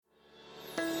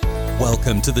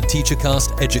Welcome to the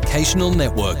TeacherCast Educational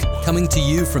Network, coming to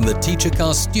you from the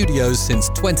TeacherCast studios since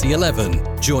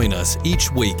 2011. Join us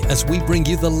each week as we bring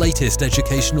you the latest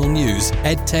educational news,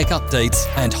 EdTech updates,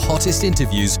 and hottest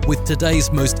interviews with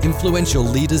today's most influential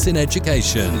leaders in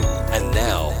education. And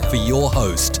now, for your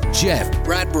host, Jeff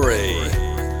Bradbury.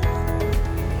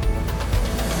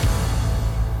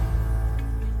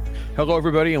 Hello,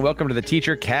 everybody, and welcome to the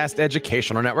TeacherCast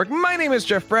Educational Network. My name is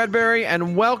Jeff Bradbury,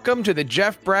 and welcome to the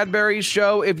Jeff Bradbury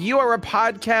Show. If you are a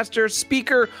podcaster,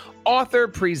 speaker, author,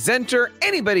 presenter,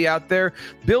 anybody out there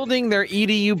building their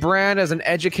EDU brand as an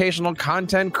educational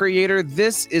content creator,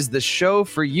 this is the show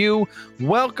for you.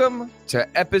 Welcome to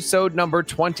episode number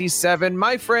 27.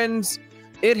 My friends,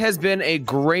 it has been a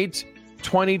great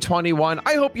 2021.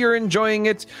 I hope you're enjoying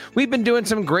it. We've been doing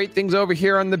some great things over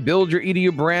here on the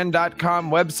buildyouredubrand.com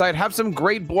website, have some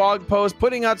great blog posts,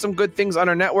 putting out some good things on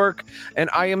our network. And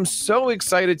I am so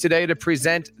excited today to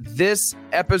present this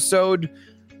episode.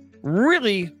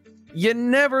 Really, you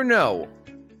never know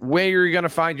where you're going to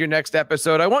find your next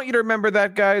episode. I want you to remember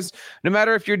that, guys. No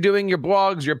matter if you're doing your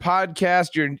blogs, your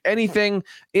podcast, your anything,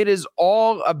 it is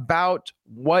all about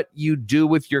what you do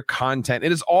with your content.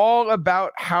 It is all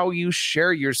about how you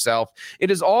share yourself. It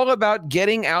is all about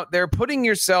getting out there, putting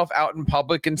yourself out in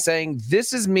public and saying,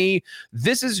 this is me,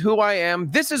 this is who I am,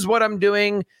 this is what I'm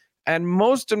doing, and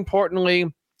most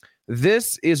importantly,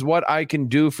 this is what I can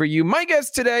do for you. My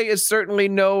guest today is certainly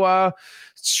no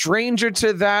stranger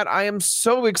to that. I am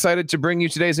so excited to bring you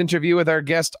today's interview with our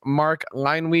guest, Mark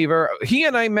Leinweaver. He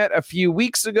and I met a few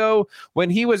weeks ago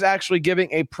when he was actually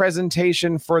giving a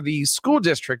presentation for the school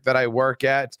district that I work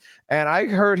at. And I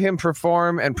heard him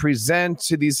perform and present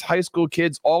to these high school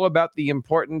kids all about the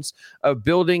importance of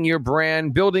building your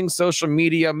brand, building social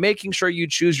media, making sure you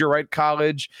choose your right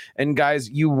college. And guys,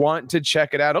 you want to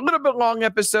check it out. A little bit long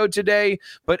episode today,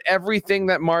 but everything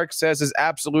that Mark says is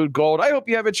absolute gold. I hope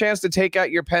you have a chance to take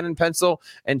out your pen and pencil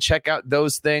and check out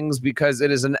those things because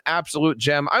it is an absolute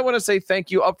gem. I want to say thank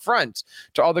you up front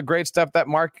to all the great stuff that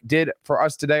Mark did for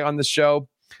us today on the show.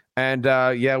 And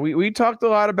we talked a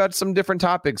lot about some different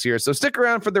topics here. So stick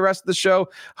around for the rest of the show.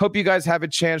 Hope you guys have a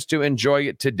chance to enjoy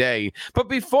it today. But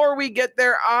before we get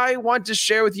there, I want to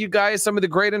share with you guys some of the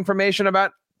great information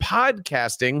about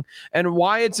podcasting and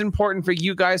why it's important for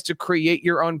you guys to create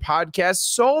your own podcast.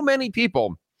 So many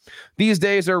people these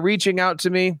days are reaching out to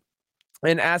me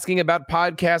and asking about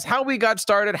podcasts, how we got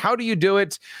started, how do you do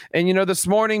it? And, you know, this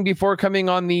morning before coming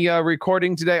on the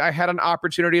recording today, I had an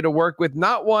opportunity to work with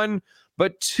not one,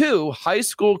 but two high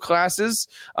school classes.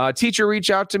 A teacher reached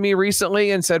out to me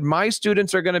recently and said, my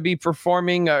students are going to be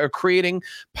performing or creating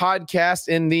podcasts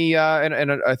in the,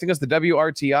 and I think it's the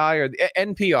WRTI or the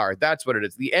NPR. That's what it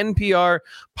is. The NPR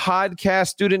Podcast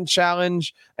Student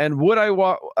Challenge. And would I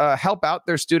help out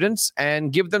their students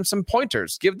and give them some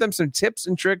pointers, give them some tips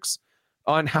and tricks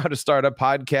on how to start a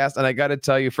podcast. And I got to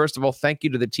tell you, first of all, thank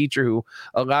you to the teacher who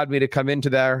allowed me to come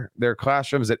into their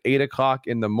classrooms at 8 o'clock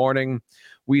in the morning.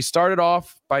 We started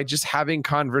off by just having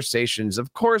conversations.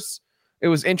 Of course, it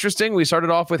was interesting. We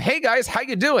started off with, hey guys, how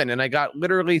you doing? And I got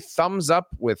literally thumbs up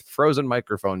with frozen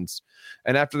microphones.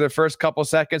 And after the first couple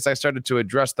seconds, I started to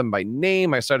address them by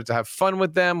name. I started to have fun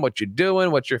with them. What you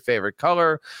doing? What's your favorite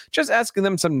color? Just asking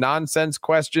them some nonsense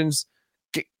questions,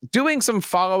 doing some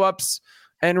follow-ups,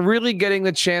 and really getting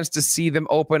the chance to see them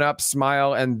open up,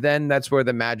 smile, and then that's where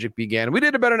the magic began. We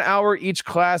did about an hour each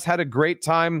class, had a great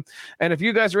time. And if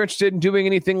you guys are interested in doing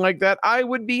anything like that, I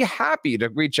would be happy to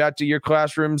reach out to your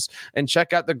classrooms and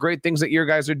check out the great things that your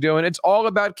guys are doing. It's all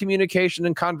about communication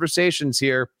and conversations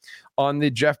here on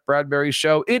the Jeff Bradbury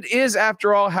Show. It is,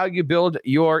 after all, how you build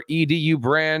your EDU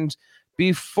brand.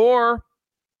 Before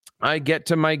I get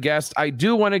to my guest, I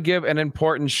do want to give an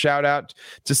important shout out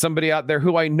to somebody out there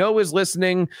who I know is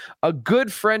listening, a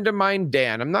good friend of mine,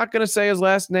 Dan. I'm not going to say his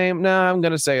last name. No, I'm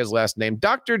going to say his last name.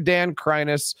 Dr. Dan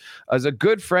Kreiness is a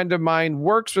good friend of mine,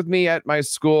 works with me at my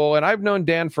school, and I've known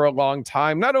Dan for a long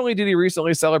time. Not only did he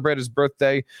recently celebrate his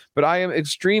birthday, but I am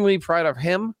extremely proud of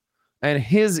him and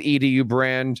his EDU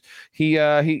brand. He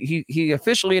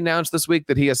officially announced this week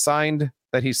that he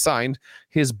signed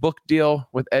his book deal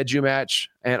with EduMatch,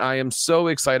 and I am so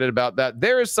excited about that.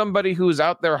 There is somebody who is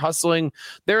out there hustling.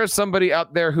 There is somebody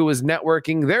out there who is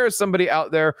networking. There is somebody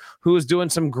out there who is doing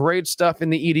some great stuff in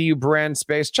the EDU brand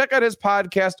space. Check out his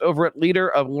podcast over at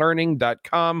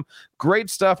leaderoflearning.com. Great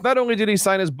stuff. Not only did he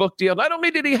sign his book deal, not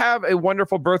only did he have a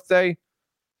wonderful birthday,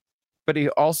 but he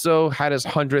also had his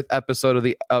 100th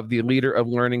episode of the Leader of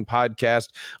Learning podcast.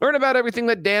 Learn about everything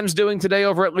that Dan's doing today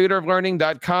over at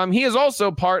leaderoflearning.com. He is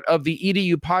also part of the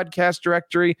EDU podcast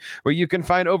directory, where you can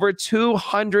find over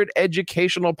 200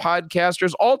 educational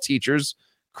podcasters, all teachers,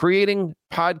 creating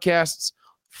podcasts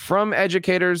from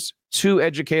educators to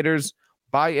educators,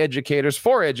 by educators,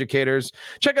 for educators.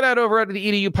 Check it out over at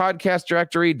the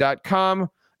edupodcastdirectory.com.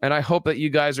 And I hope that you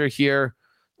guys are here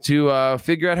to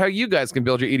figure out how you guys can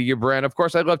build your EDU brand. Of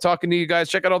course, I love talking to you guys.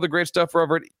 Check out all the great stuff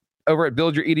over at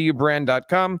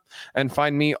buildyouredubrand.com and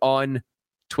find me on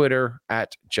Twitter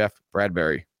at Jeff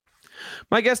Bradbury.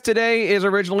 My guest today is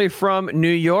originally from New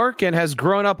York and has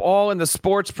grown up all in the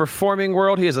sports performing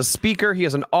world. He is a speaker, he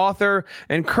is an author,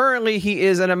 and currently he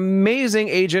is an amazing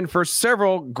agent for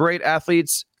several great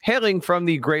athletes hailing from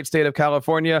the great state of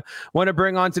California. Want to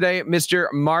bring on today Mr.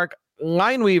 Mark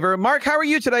Leinweaver. Mark, how are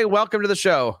you today? Welcome to the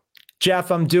show.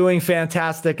 Jeff, I'm doing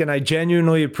fantastic, and I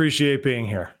genuinely appreciate being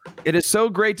here. It is so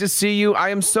great to see you. I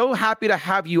am so happy to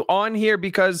have you on here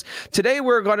because today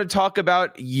we're going to talk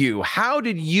about you. How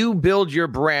did you build your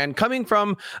brand coming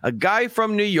from a guy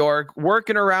from New York,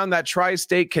 working around that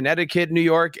tri-state, Connecticut, New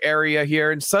York area here,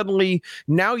 and suddenly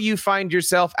now you find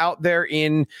yourself out there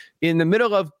in the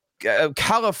middle of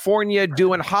California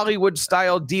doing Hollywood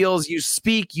style deals. You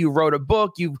speak, you wrote a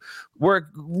book, you work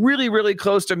really, really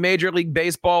close to Major League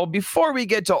Baseball. Before we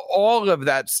get to all of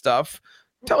that stuff,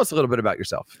 tell us a little bit about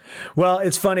yourself. Well,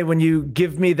 it's funny when you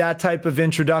give me that type of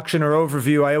introduction or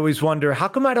overview, I always wonder, how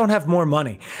come I don't have more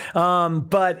money?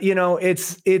 But you know,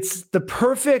 it's the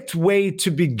perfect way to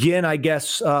begin, I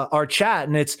guess, our chat.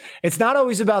 And it's not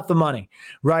always about the money,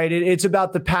 right? It's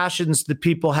about the passions that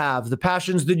people have, the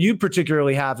passions that you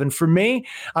particularly have. And for me,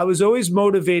 I was always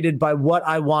motivated by what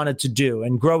I wanted to do.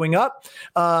 And growing up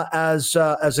as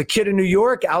a kid in New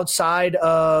York, outside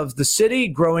of the city,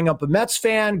 growing up a Mets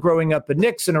fan, growing up a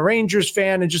Knicks and a Rangers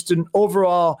fan, and just an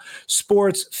overall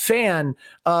sports fan,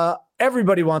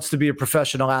 everybody wants to be a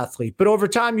professional athlete. But over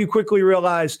time, you quickly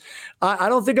realize, I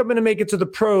don't think I'm going to make it to the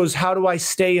pros. How do I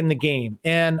stay in the game?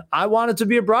 And I wanted to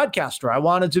be a broadcaster. I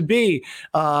wanted to be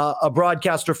a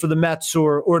broadcaster for the Mets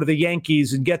or to the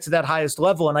Yankees and get to that highest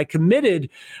level. And I committed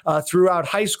throughout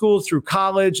high school, through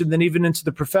college, and then even into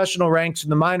the professional ranks in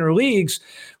the minor leagues,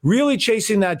 really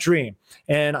chasing that dream.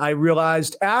 And I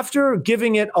realized after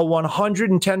giving it a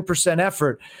 110%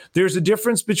 effort, there's a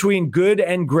difference between good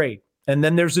and great. And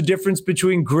then there's a difference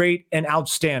between great and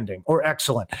outstanding or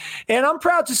excellent. And I'm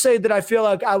proud to say that I feel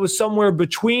like I was somewhere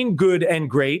between good and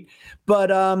great.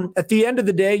 But at the end of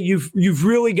the day, you've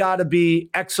really got to be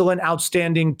excellent,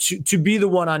 outstanding to be the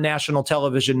one on national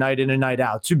television night in and night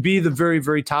out, to be the very,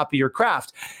 very top of your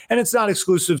craft. And it's not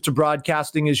exclusive to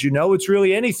broadcasting, as you know. It's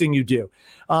really anything you do.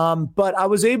 But I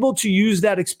was able to use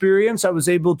that experience. I was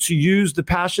able to use the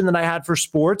passion that I had for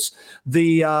sports,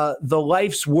 the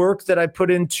life's work that I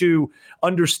put into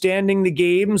understanding the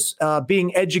games,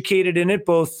 being educated in it,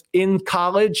 both in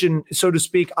college and, so to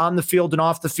speak, on the field and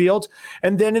off the field,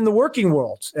 and then in the working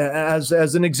world as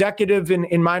an executive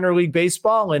in minor league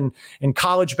baseball and in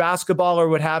college basketball or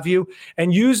what have you,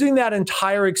 and using that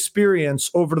entire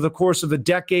experience over the course of a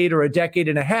decade or a decade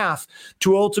and a half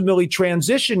to ultimately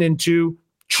transition into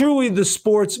truly the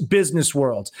sports business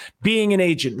world, being an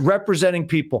agent, representing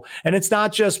people. And it's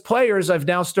not just players. I've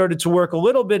now started to work a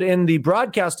little bit in the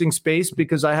broadcasting space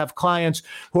because I have clients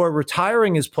who are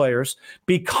retiring as players,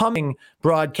 becoming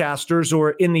broadcasters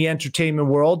or in the entertainment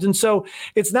world. And so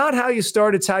it's not how you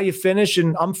start, it's how you finish.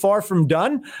 And I'm far from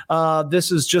done.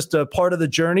 This is just a part of the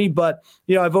journey. But,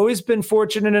 you know, I've always been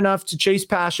fortunate enough to chase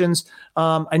passions.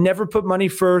 I never put money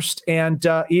first. And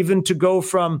even to go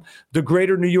from the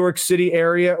greater New York City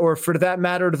area, or for that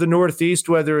matter, to the Northeast,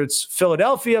 whether it's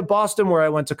Philadelphia, Boston, where I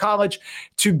went to college,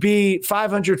 to be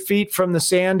 500 feet from the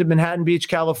sand in Manhattan Beach,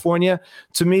 California,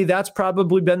 to me, that's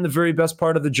probably been the very best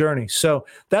part of the journey. So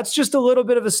that's just a little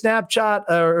bit of a snapshot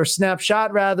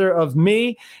of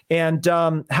me and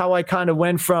how I kind of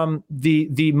went from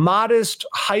the modest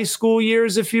high school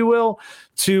years, if you will,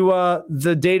 to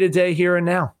the day-to-day here and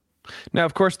now. Now,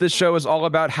 of course, this show is all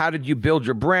about how did you build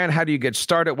your brand? How do you get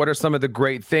started? What are some of the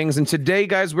great things? And today,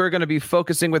 guys, we're going to be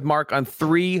focusing with Mark on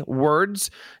 3 words: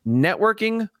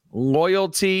 networking,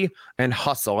 loyalty, and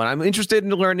hustle. And I'm interested in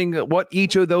learning what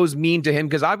each of those mean to him,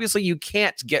 because obviously you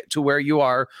can't get to where you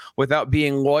are without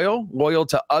being loyal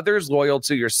to others, loyal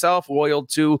to yourself, loyal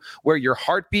to where your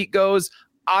heartbeat goes.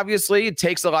 Obviously, it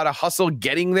takes a lot of hustle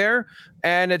getting there.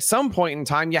 And at some point in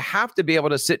time, you have to be able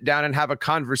to sit down and have a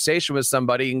conversation with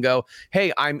somebody and go,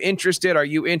 hey, I'm interested. Are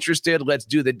you interested? Let's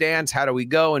do the dance. How do we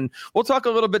go? And we'll talk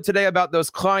a little bit today about those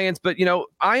clients. But, you know,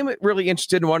 I'm really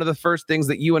interested in one of the first things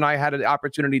that you and I had an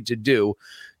opportunity to do.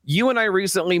 You and I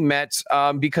recently met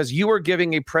because you were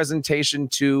giving a presentation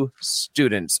to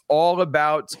students all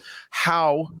about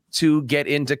how to get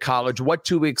into college, what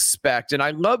to expect. And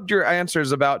I loved your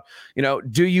answers about, you know,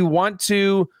 do you want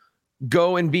to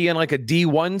go and be in like a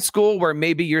D1 school where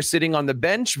maybe you're sitting on the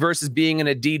bench versus being in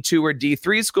a D2 or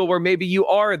D3 school where maybe you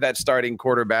are that starting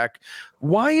quarterback.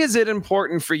 Why is it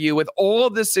important for you with all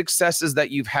of the successes that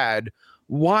you've had?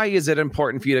 Why is it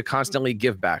important for you to constantly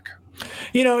give back?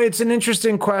 It's an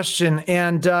interesting question.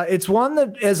 And it's one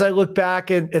that, as I look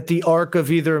back at the arc of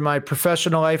either my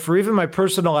professional life or even my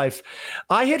personal life,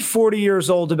 I hit 40 years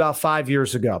old about 5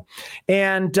 years ago.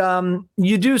 And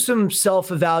you do some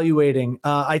self-evaluating.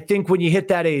 I think when you hit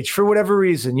that age, for whatever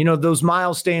reason, those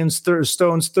milestones,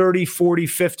 30, 40,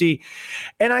 50.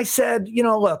 And I said,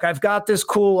 look, I've got this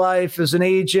cool life as an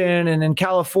agent and in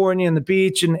California and the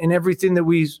beach and everything that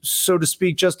we, so to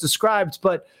speak, just described.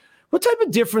 But what type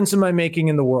of difference am I making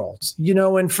in the world?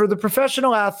 And for the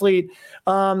professional athlete,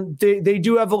 they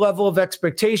do have a level of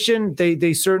expectation.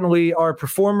 They certainly are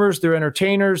performers. They're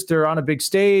entertainers. They're on a big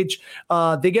stage.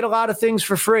 They get a lot of things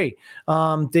for free.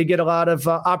 They get a lot of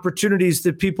opportunities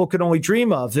that people can only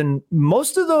dream of. And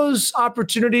most of those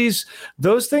opportunities,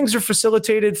 those things are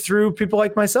facilitated through people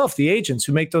like myself, the agents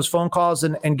who make those phone calls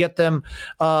and get them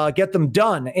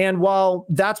done. And while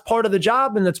that's part of the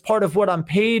job and that's part of what I'm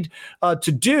paid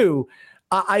to do,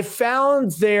 I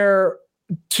found there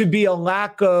to be a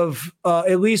lack of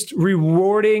at least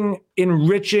rewarding,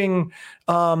 enriching,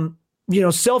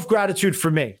 self-gratitude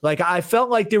for me. Like I felt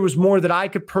like there was more that I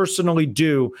could personally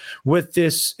do with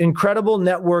this incredible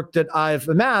network that I've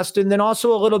amassed. And then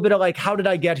also a little bit of like, how did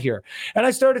I get here? And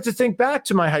I started to think back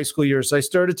to my high school years. I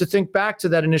started to think back to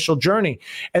that initial journey.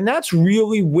 And that's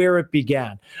really where it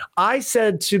began. I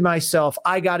said to myself,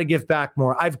 I got to give back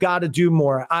more. I've got to do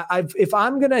more. If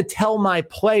I'm going to tell my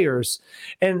players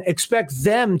and expect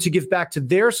them to give back to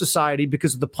their society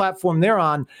because of the platform they're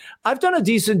on, I've done a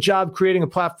decent job creating a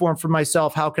platform for myself.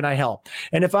 How can I help?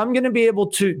 And if I'm going to be able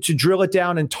to drill it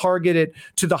down and target it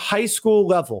to the high school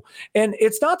level, and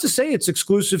it's not to say it's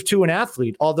exclusive to an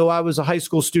athlete, although I was a high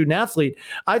school student athlete,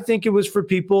 I think it was for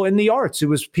people in the arts. It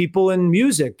was people in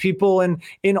music, people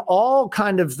in all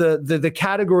kind of the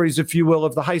categories, if you will,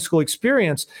 of the high school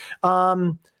experience.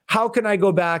 How can I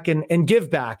go back and give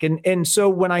back? And so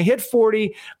when I hit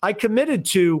 40, I committed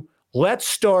to let's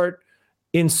start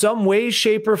in some way,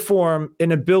 shape, or form,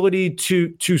 an ability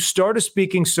to start a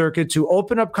speaking circuit, to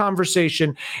open up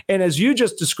conversation. And as you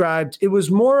just described, it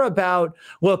was more about,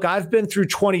 look, I've been through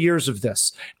 20 years of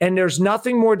this, and there's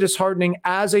nothing more disheartening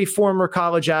as a former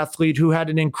college athlete who had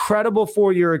an incredible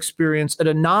 4-year experience at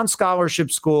a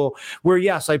non-scholarship school where,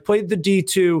 yes, I played the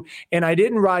D2 and I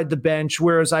didn't ride the bench,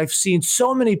 whereas I've seen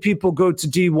so many people go to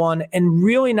D1 and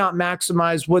really not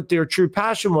maximize what their true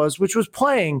passion was, which was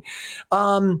playing.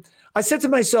 I said to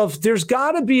myself, there's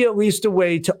got to be at least a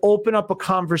way to open up a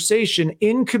conversation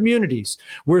in communities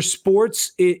where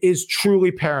sports is truly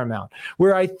paramount,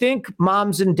 where I think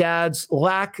moms and dads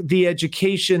lack the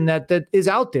education that is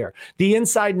out there, the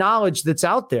inside knowledge that's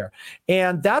out there.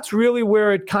 And that's really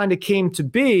where it kind of came to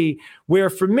be, where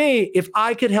for me, if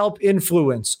I could help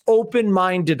influence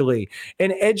open-mindedly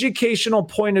an educational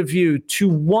point of view to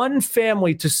one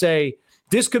family to say,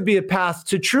 this could be a path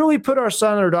to truly put our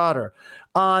son or daughter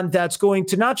on that's going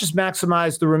to not just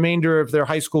maximize the remainder of their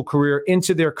high school career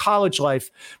into their college life,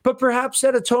 but perhaps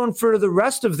set a tone for the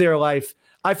rest of their life,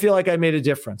 I feel like I made a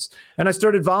difference. And I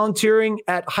started volunteering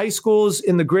at high schools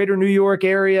in the greater New York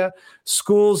area,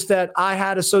 schools that I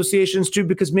had associations to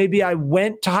because maybe I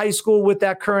went to high school with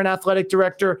that current athletic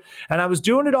director, and I was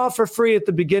doing it all for free at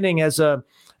the beginning as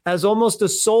almost a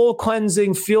soul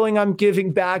cleansing feeling I'm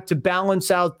giving back to balance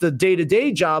out the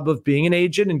day-to-day job of being an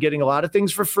agent and getting a lot of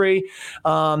things for free,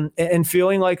 and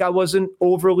feeling like I wasn't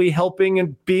overly helping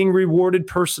and being rewarded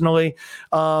personally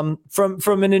from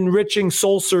an enriching,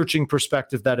 soul-searching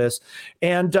perspective, that is.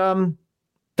 And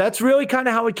that's really kind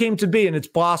of how it came to be, and it's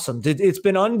blossomed. It's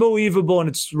been unbelievable, and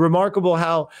it's remarkable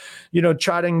how,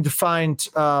 trying to find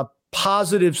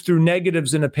positives through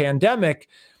negatives in a pandemic,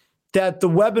 that the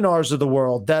webinars of the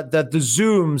world, that the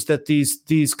Zooms, that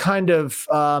these kind of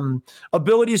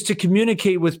abilities to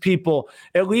communicate with people,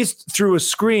 at least through a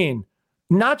screen,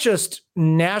 not just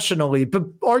nationally,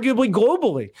 but arguably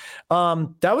globally,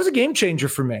 that was a game changer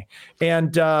for me.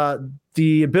 And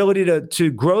the ability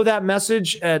to grow that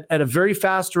message at a very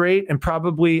fast rate and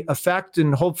probably affect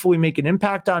and hopefully make an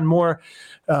impact on more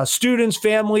students,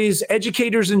 families,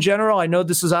 educators in general. I know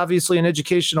this is obviously an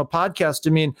educational podcast. I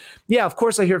mean, yeah, of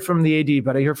course I hear from the AD,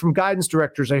 but I hear from guidance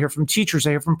directors. I hear from teachers.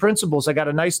 I hear from principals. I got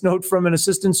a nice note from an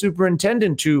assistant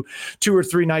superintendent two or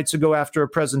three nights ago after a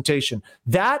presentation.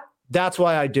 That That's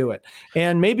why I do it.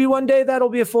 And maybe one day that'll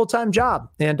be a full-time job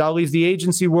and I'll leave the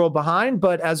agency world behind.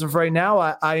 But as of right now,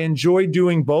 I enjoy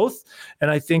doing both.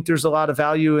 And I think there's a lot of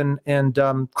value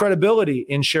and credibility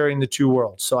in sharing the two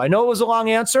worlds. So I know it was a long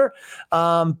answer,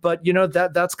 but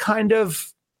that's kind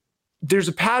of, there's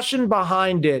a passion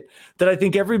behind it that I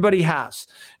think everybody has.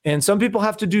 And some people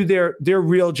have to do their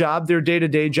real job, their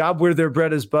day-to-day job, where their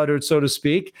bread is buttered, so to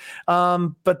speak.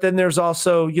 But then there's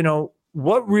also,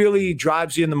 what really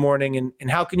drives you in the morning and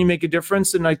how can you make a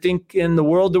difference? And I think in the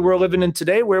world that we're living in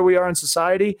today, where we are in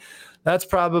society, that's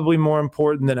probably more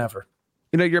important than ever.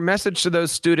 Your message to those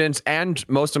students and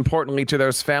most importantly to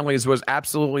those families was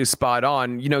absolutely spot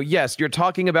on. Yes, you're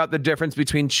talking about the difference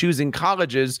between choosing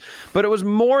colleges, but it was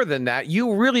more than that.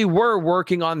 You really were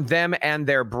working on them and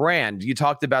their brand. You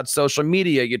talked about social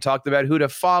media. You talked about who to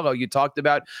follow. You talked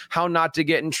about how not to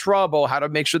get in trouble, how to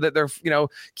make sure that they're,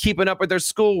 keeping up with their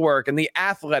schoolwork and the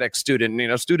athletic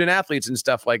student, student athletes and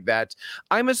stuff like that.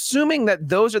 I'm assuming that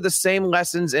those are the same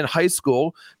lessons in high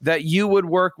school that you would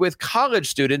work with college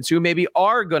students who maybe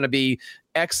are going to be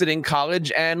exiting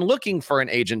college and looking for an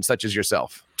agent such as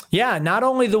yourself. Yeah, not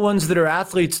only the ones that are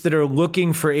athletes that are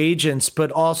looking for agents,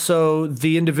 but also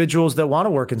the individuals that want to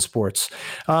work in sports.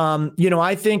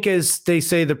 I think, as they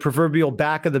say, the proverbial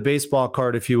back of the baseball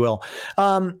card, if you will,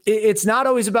 it's not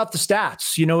always about the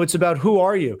stats. It's about who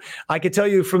are you. I could tell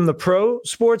you from the pro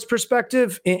sports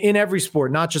perspective, in every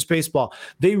sport, not just baseball,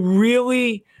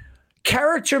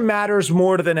 character matters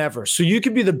more than ever. So you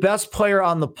could be the best player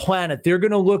on the planet. They're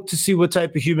going to look to see what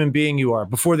type of human being you are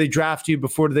before they draft you,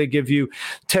 before they give you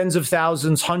tens of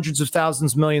thousands, hundreds of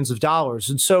thousands, millions of dollars.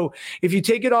 And so if you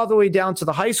take it all the way down to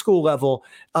the high school level,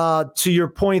 to your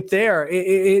point there,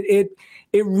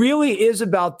 it really is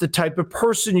about the type of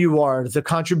person you are, the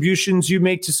contributions you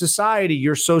make to society,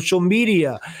 your social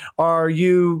media. Are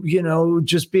you,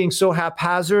 just being so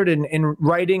haphazard and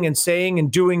writing and saying and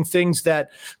doing things that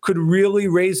could really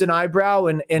raise an eyebrow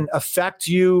and affect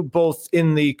you both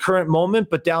in the current moment,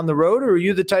 but down the road? Or are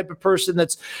you the type of person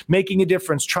that's making a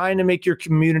difference, trying to make your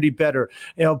community better,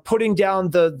 putting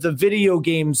down the video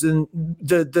games and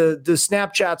the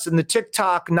Snapchats and the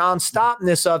TikTok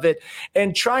nonstopness of it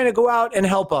and trying to go out and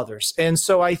help others? And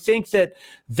so I think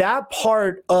that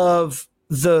part of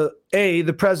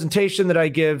the presentation that I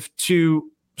give to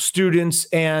students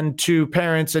and to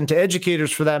parents and to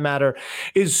educators for that matter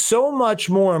is so much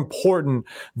more important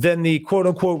than the quote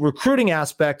unquote recruiting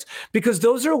aspect, because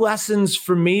those are lessons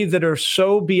for me that are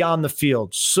so beyond the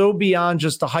field, so beyond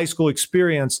just the high school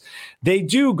experience. They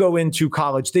do go into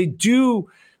college. They do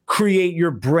create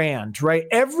your brand, right?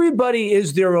 Everybody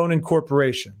is their own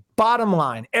incorporation. Bottom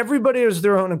line, everybody is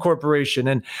their own incorporation.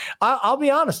 And I'll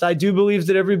be honest, I do believe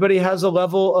that everybody has a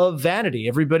level of vanity.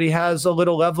 Everybody has a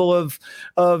little level of,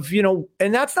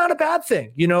 and that's not a bad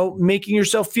thing, making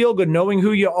yourself feel good, knowing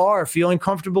who you are, feeling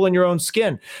comfortable in your own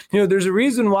skin. There's a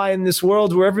reason why in this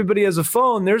world where everybody has a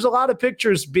phone, there's a lot of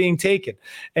pictures being taken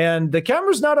and the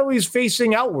camera's not always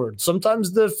facing outward.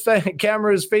 Sometimes the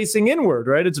camera is facing inward,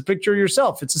 right? It's a picture of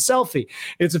yourself. It's a selfie.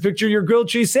 It's a picture of your grilled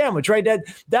cheese sandwich, right?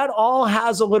 That all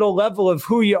has a little level of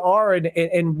who you are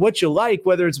and what you like,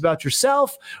 whether it's about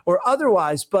yourself or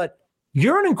otherwise, but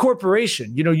you're an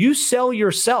incorporation, you sell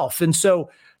yourself. And so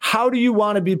how do you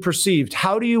want to be perceived?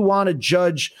 How do you want to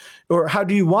judge, or how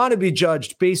do you want to be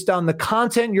judged based on the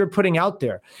content you're putting out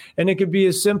there? And it could be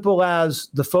as simple as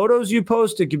the photos you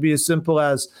post. It could be as simple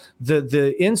as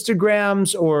the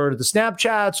Instagrams or the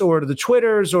Snapchats or the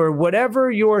Twitters or whatever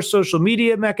your social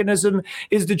media mechanism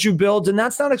is that you build. And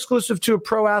that's not exclusive to a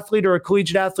pro athlete or a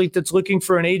collegiate athlete that's looking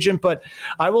for an agent. But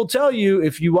I will tell you,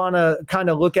 if you want to kind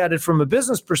of look at it from a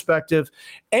business perspective,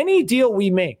 any deal we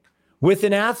make with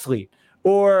an athlete,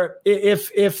 or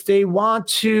if they want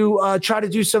to try to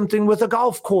do something with a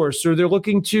golf course, or they're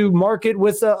looking to market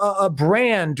with a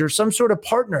brand or some sort of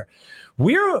partner,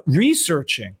 we're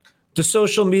researching the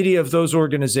social media of those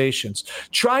organizations,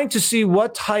 trying to see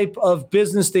what type of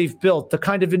business they've built, the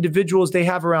kind of individuals they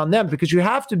have around them, because you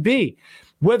have to be,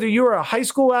 whether you're a high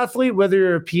school athlete, whether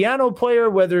you're a piano player,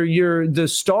 whether you're the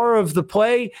star of the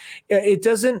play, it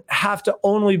doesn't have to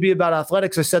only be about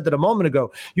athletics. I said that a moment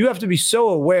ago. You have to be so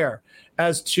aware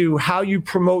as to how you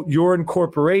promote your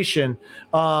incorporation,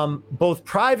 both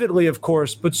privately, of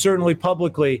course, but certainly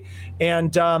publicly.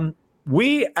 And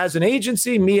we, as an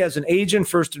agency, me as an agent,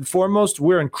 first and foremost,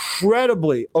 we're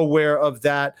incredibly aware of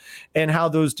that and how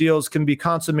those deals can be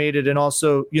consummated. And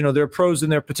also, there are pros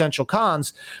and there are potential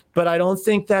cons. But I don't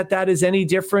think that is any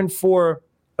different for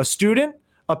a student,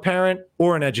 a parent,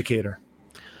 or an educator.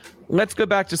 Let's go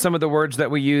back to some of the words that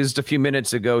we used a few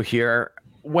minutes ago here.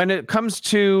 When it comes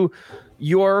to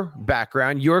your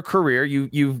background, your career,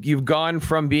 you've gone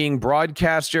from being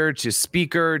broadcaster to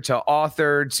speaker to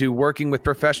author to working with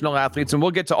professional athletes, and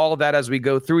we'll get to all of that as we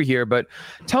go through here. But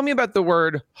tell me about the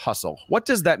word hustle. What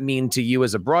does that mean to you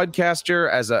as a broadcaster,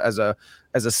 as a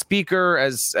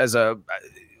speaker,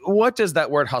 what does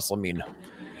that word hustle mean?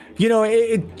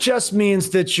 It just means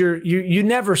that you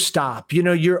never stop.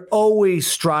 You're always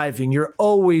striving. You're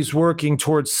always working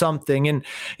towards something. And,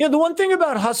 the one thing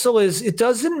about hustle is it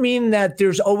doesn't mean that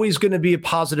there's always going to be a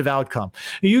positive outcome.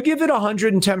 You give it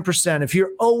 110%. If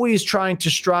you're always trying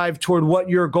to strive toward what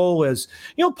your goal is,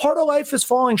 part of life is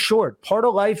falling short. Part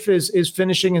of life is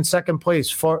finishing in second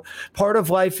place. Part of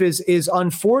life is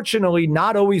unfortunately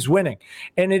not always winning.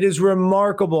 And it is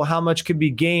remarkable how much can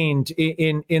be gained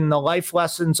in the life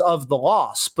lessons of the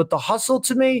loss. But the hustle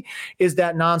to me is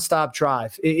that nonstop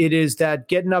drive. It is that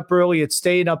getting up early, it's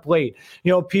staying up late.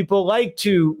 People like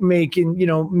to make,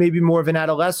 maybe more of an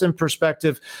adolescent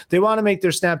perspective, they want to make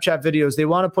their Snapchat videos. They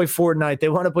want to play Fortnite. They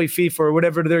want to play FIFA or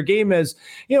whatever their game is,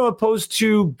 opposed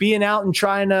to being out and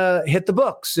trying to hit the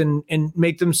books and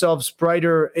make themselves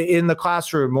brighter in the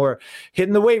classroom or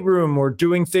hitting the weight room or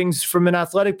doing things from an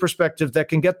athletic perspective that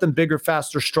can get them bigger,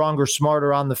 faster, stronger,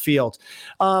 smarter on the field.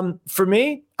 For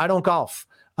me, I don't golf.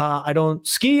 I don't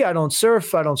ski. I don't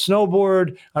surf. I don't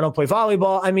snowboard. I don't play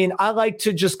volleyball. I mean, I like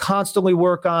to just constantly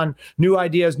work on new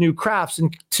ideas, new crafts.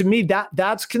 And to me,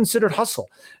 that's considered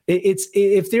hustle. It's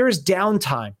if there is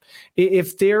downtime,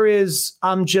 if there is,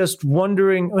 I'm just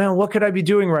wondering, man, what could I be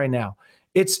doing right now?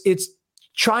 It's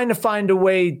trying to find a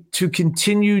way to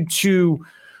continue to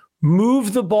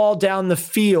move the ball down the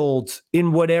field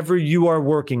in whatever you are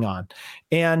working on.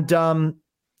 And,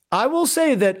 I will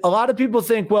say that a lot of people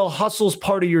think, well, hustle's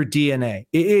part of your DNA.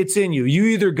 It's in you. You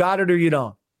either got it or you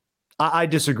don't. I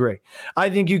disagree. I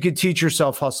think you could teach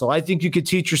yourself hustle. I think you could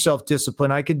teach yourself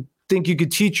discipline. Think you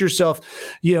could teach yourself,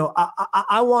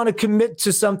 I want to commit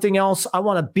to something else. I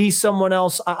want to be someone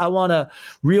else. I want to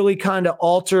really kind of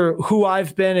alter who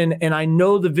I've been. And I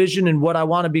know the vision and what I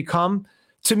want to become.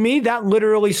 To me, that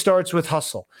literally starts with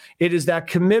hustle. It is that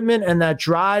commitment and that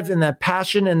drive and that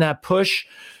passion and that push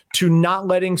to not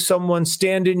letting someone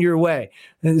stand in your way,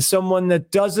 and someone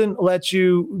that doesn't let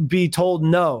you be told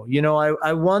no.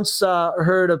 I once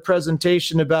heard a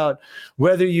presentation about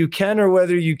whether you can or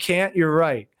whether you can't, you're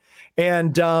right.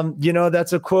 And,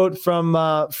 that's a quote from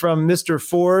Mr.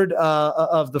 Ford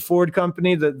of the Ford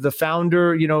company, the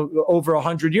founder, over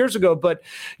 100 years ago. But,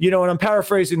 and I'm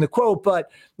paraphrasing the quote, but,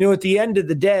 at the end of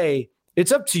the day,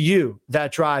 it's up to you,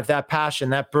 that drive, that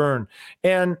passion, that burn.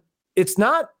 And it's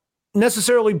not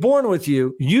necessarily born with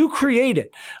you. You create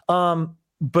it.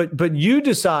 But you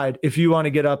decide if you want to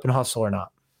get up and hustle or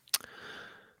not.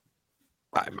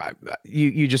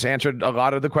 You just answered a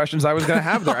lot of the questions I was going to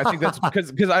have there. I think that's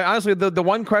because I honestly, the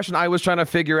one question I was trying to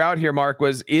figure out here, Mark,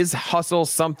 was, is hustle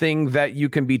something that you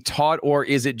can be taught, or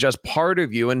is it just part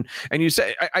of you? And you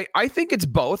say, I think it's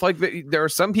both. Like there are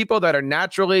some people that are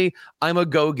naturally, I'm a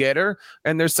go-getter,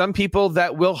 and there's some people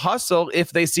that will hustle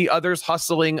if they see others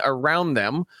hustling around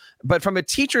them. But from a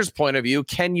teacher's point of view,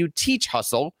 can you teach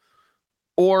hustle,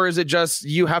 or is it just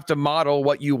you have to model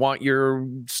what you want your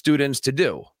students to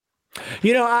do?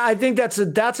 I think that's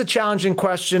a challenging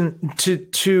question to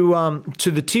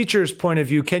the teacher's point of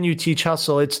view. Can you teach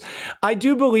hustle? I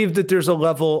do believe that there's a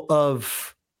level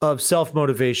of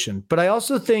self-motivation, but I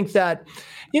also think that,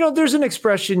 there's an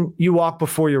expression, you walk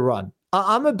before you run.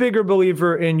 I'm a bigger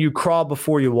believer in you crawl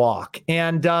before you walk.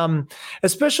 And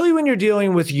especially when you're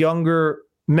dealing with younger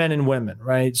men and women,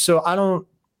 right? So I don't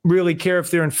really care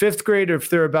if they're in fifth grade or if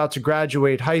they're about to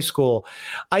graduate high school.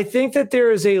 I think that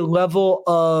there is a level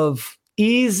of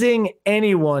easing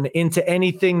anyone into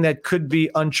anything that could be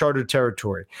uncharted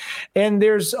territory. And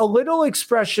there's a little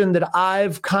expression that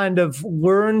I've kind of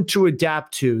learned to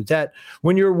adapt to, that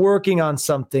when you're working on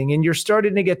something and you're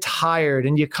starting to get tired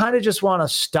and you kind of just want to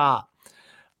stop,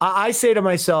 I say to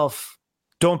myself,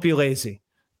 don't be lazy.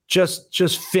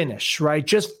 Just finish, right?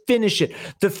 Just finish it.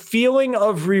 The feeling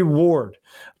of reward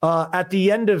at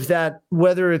the end of that,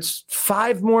 whether it's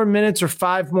 5 more minutes or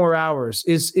 5 more hours,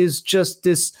 is just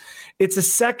this. It's a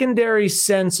secondary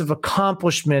sense of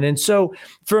accomplishment. And so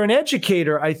for an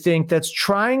educator, I think, that's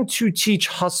trying to teach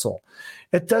hustle,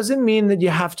 it doesn't mean that you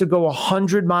have to go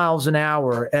 100 miles an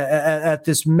hour at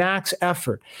this max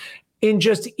effort. In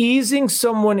just easing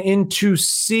someone into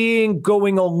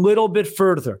going a little bit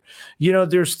further.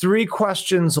 There's 3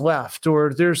 questions left,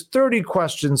 or there's 30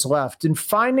 questions left, and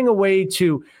finding a way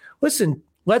to, listen,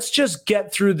 let's just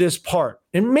get through this part.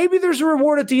 And maybe there's a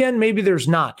reward at the end, maybe there's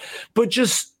not, but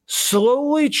just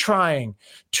slowly trying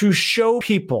to show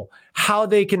people how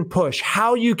they can push,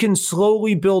 how you can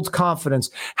slowly build confidence,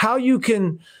 how you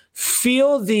can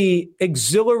feel the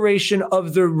exhilaration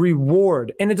of the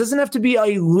reward. And it doesn't have to be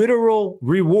a literal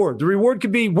reward. The reward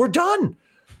could be, we're done.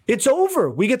 It's over.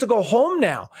 We get to go home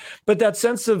now. But that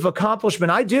sense of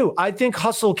accomplishment, I think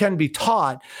hustle can be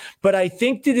taught, but I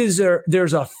think that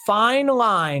there's a fine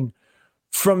line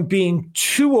from being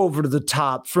too over to the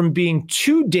top, from being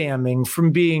too damning,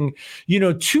 from being,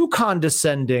 too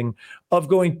condescending, of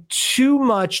going too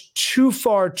much, too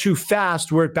far, too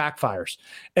fast, where it backfires.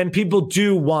 And people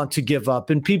do want to give up,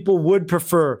 and people would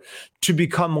prefer to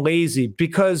become lazy,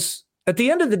 because at the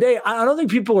end of the day, I don't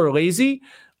think people are lazy.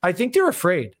 I think they're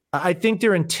afraid. I think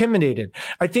they're intimidated.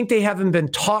 I think they haven't been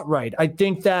taught right. I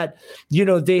think that,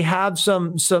 they have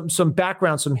some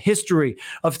background, some history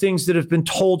of things that have been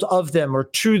told of them or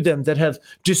to them that have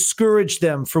discouraged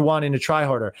them for wanting to try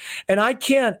harder. And I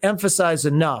can't emphasize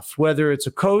enough, whether it's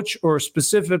a coach or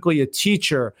specifically a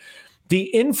teacher, the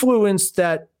influence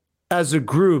that as a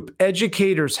group,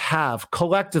 educators have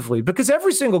collectively, because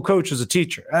every single coach is a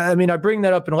teacher. I mean, I bring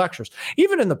that up in lectures,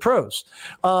 even in the pros.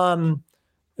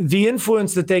 The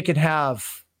influence that they can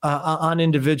have on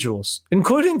individuals,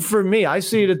 including for me, I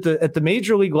see it at the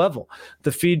major league level.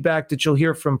 The feedback that you'll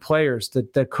hear from players,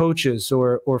 that coaches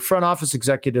or front office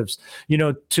executives,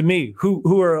 to me,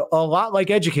 who are a lot like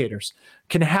educators,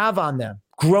 can have on them.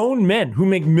 Grown men who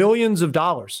make millions of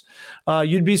dollars,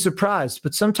 you'd be surprised.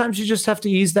 But sometimes you just have to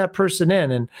ease that person in,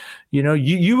 and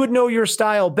you would know your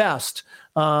style best.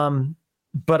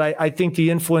 But I think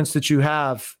the influence that you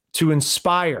have to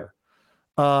inspire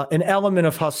an element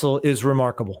of hustle is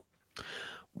remarkable.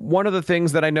 One of the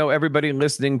things that I know everybody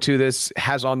listening to this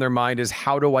has on their mind is,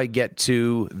 how do I get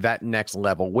to that next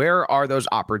level? Where are those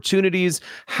opportunities?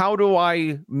 How do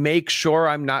I make sure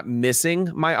I'm not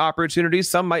missing my opportunities?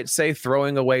 Some might say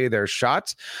throwing away their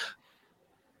shot.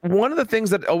 One of the things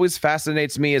that always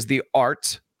fascinates me is the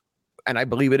art, and I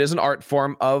believe it is an art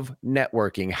form, of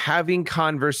networking, having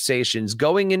conversations,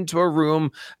 going into a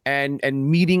room and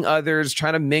meeting others,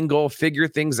 trying to mingle, figure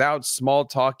things out, small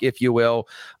talk, if you will.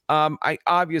 I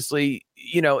obviously,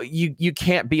 you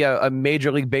can't be a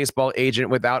Major League Baseball agent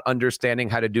without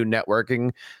understanding how to do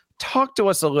networking. Talk to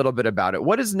us a little bit about it.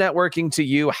 What is networking to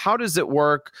you? How does it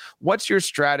work? What's your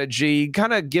strategy?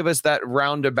 Kind of give us that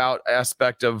roundabout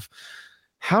aspect of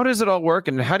how does it all work,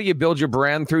 and how do you build your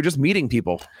brand through just meeting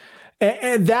people?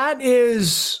 And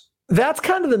that's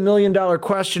kind of the $1 million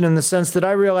question, in the sense that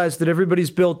I realize that everybody's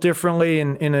built differently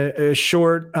in a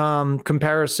short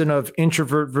comparison of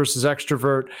introvert versus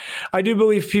extrovert. I do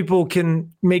believe people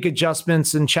can make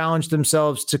adjustments and challenge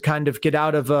themselves to kind of get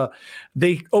out of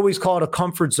they always call it a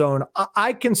comfort zone.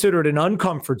 I consider it an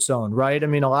uncomfort zone, right? I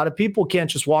mean, a lot of people can't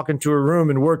just walk into a room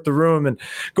and work the room and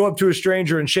go up to a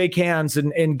stranger and shake hands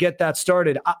and get that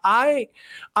started. I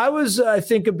was, I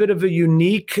think, a bit of a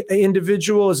unique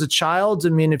individual as a child. I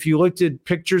mean, if you looked at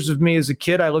pictures of me as a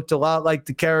kid, I looked a lot like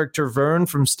the character Vern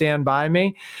from Stand By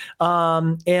Me.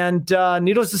 And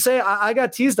needless to say, I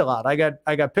got teased a lot. I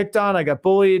got picked on, I got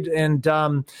bullied. And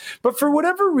but for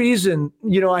whatever reason,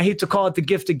 I hate to call it the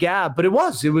gift of gab, but it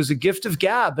was a gift of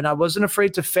gab, and I wasn't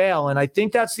afraid to fail. And I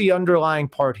think that's the underlying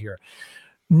part here.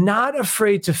 Not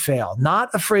afraid to fail, not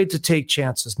afraid to take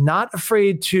chances, not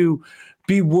afraid to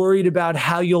be worried about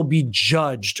how you'll be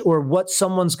judged or what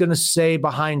someone's going to say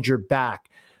behind your back.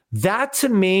 That, to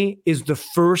me, is the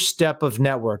first step of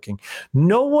networking.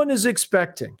 No one is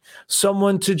expecting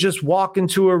someone to just walk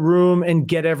into a room and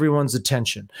get everyone's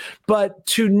attention, but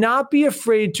to not be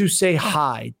afraid to say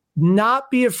hi, not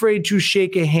be afraid to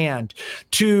shake a hand,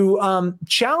 to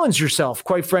challenge yourself,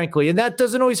 quite frankly. And that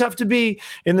doesn't always have to be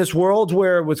in this world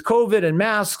where, with COVID and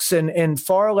masks and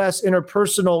far less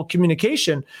interpersonal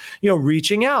communication,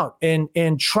 reaching out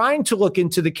and trying to look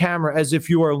into the camera as if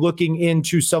you are looking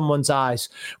into someone's eyes,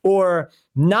 or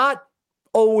not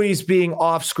always being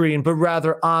off screen, but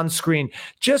rather on screen,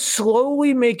 just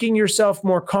slowly making yourself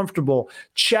more comfortable,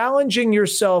 challenging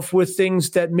yourself with things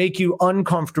that make you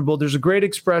uncomfortable. There's a great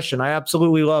expression I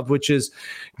absolutely love, which is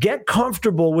get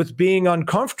comfortable with being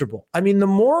uncomfortable. I mean, the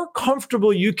more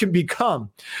comfortable you can become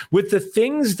with the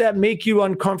things that make you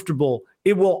uncomfortable,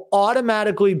 it will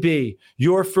automatically be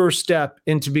your first step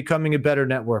into becoming a better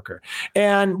networker.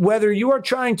 And whether you are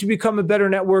trying to become a better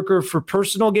networker for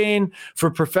personal gain,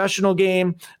 for professional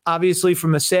gain, obviously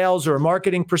from a sales or a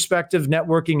marketing perspective,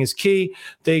 networking is key.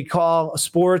 They call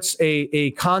sports a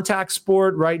contact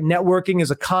sport, right? Networking is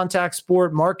a contact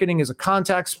sport. Marketing is a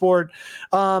contact sport.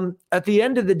 At the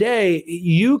end of the day,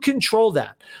 you control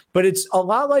that. But it's a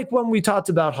lot like when we talked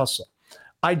about hustle.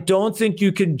 I don't think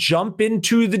you can jump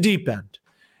into the deep end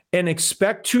and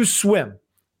expect to swim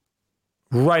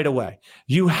right away.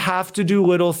 You have to do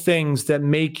little things that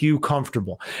make you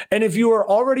comfortable. And if you are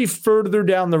already further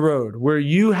down the road where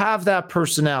you have that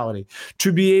personality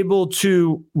to be able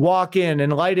to walk in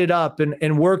and light it up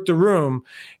and work the room,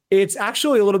 it's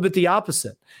actually a little bit the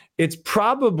opposite. It's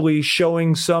probably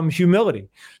showing some humility,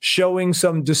 showing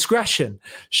some discretion,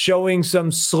 showing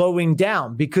some slowing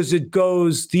down, because it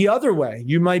goes the other way.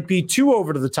 You might be too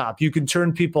over to the top. You can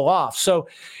turn people off. So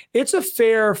it's a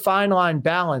fair, fine line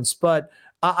balance. But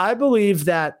I believe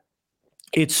that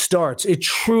it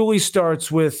truly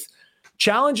starts with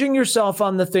challenging yourself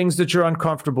on the things that you're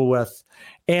uncomfortable with.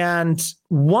 And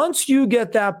once you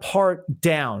get that part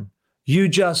down, you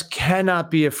just cannot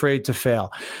be afraid to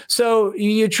fail. So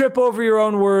you trip over your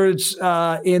own words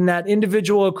in that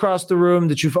individual across the room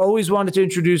that you've always wanted to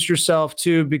introduce yourself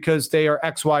to because they are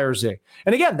X, Y, or Z.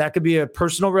 And again, that could be a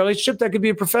personal relationship. That could be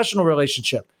a professional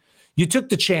relationship. You took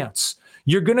the chance.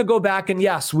 You're going to go back and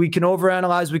yes, we can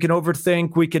overanalyze, we can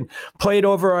overthink, we can play it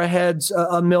over our heads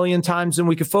a million times, and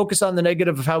we can focus on the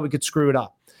negative of how we could screw it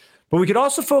up. But we could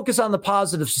also focus on the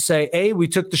positives to say, A, we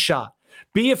took the shot.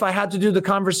 B, if I had to do the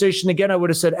conversation again, I would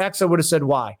have said X, I would have said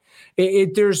Y.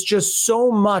 There's just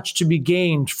so much to be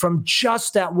gained from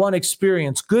just that one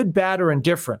experience, good, bad, or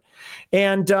indifferent.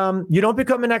 And you don't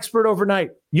become an expert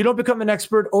overnight. You don't become an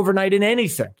expert overnight in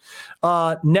anything.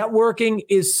 Networking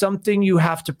is something you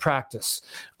have to practice.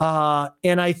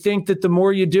 And I think that the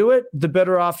more you do it, the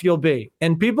better off you'll be.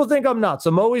 And people think I'm nuts.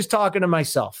 I'm always talking to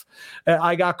myself.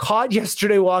 I got caught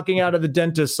yesterday walking out of the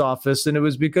dentist's office, and it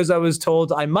was because I was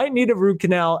told I might need a root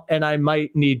canal and I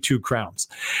might need 2 crowns.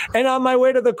 And on my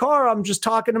way to the car, I'm just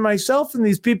talking to myself, and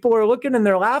these people are looking and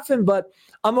they're laughing, but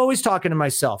I'm always talking to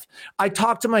myself. I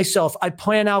talk to myself. I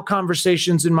plan out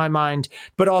conversations in my mind,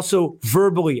 but also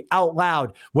verbally out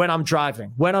loud when I'm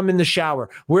driving, when I'm in the shower,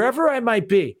 wherever I might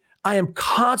be. I am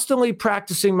constantly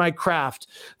practicing my craft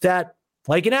that,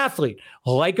 like an athlete,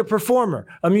 like a performer,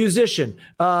 a musician,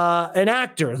 an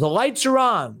actor, the lights are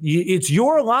on. It's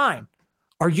your line.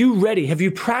 Are you ready? Have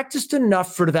you practiced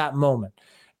enough for that moment?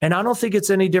 And I don't think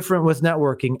it's any different with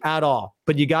networking at all.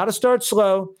 But you got to start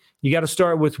slow. You got to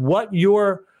start with what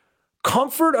your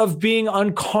comfort of being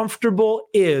uncomfortable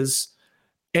is,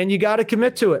 and you got to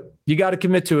commit to it. You got to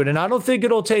commit to it. And I don't think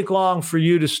it'll take long for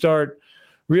you to start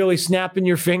really snapping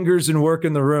your fingers and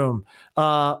working the room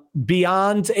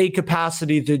beyond a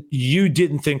capacity that you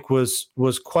didn't think was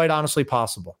quite honestly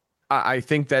possible. I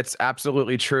think that's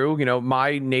absolutely true. You know,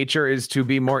 my nature is to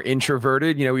be more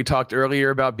introverted. You know, we talked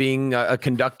earlier about being a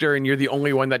conductor and you're the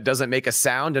only one that doesn't make a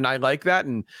sound. And I like that.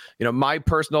 And, you know, my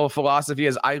personal philosophy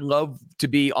is I love to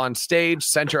be on stage,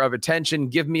 center of attention.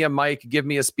 Give me a mic, give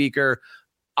me a speaker.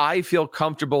 I feel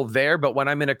comfortable there, but when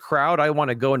I'm in a crowd, I want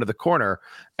to go into the corner.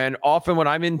 And often when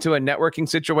I'm into a networking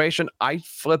situation, I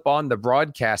flip on the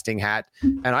broadcasting hat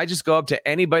and I just go up to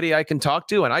anybody I can talk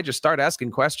to and I just start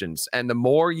asking questions. And the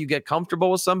more you get comfortable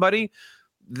with somebody,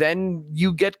 then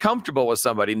you get comfortable with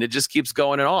somebody, and it just keeps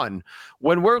going on.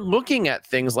 When we're looking at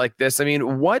things like this, I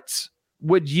mean, what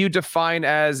would you define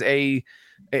as a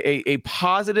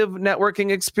positive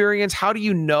networking experience? How do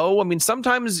you know? I mean,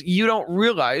 sometimes you don't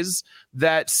realize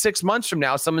that 6 months from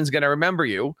now, someone's going to remember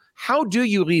you. How do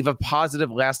you leave a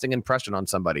positive, lasting impression on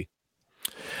somebody?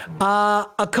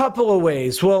 A couple of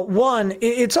ways. Well, one,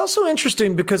 it's also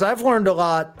interesting because I've learned a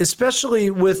lot, especially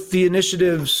with the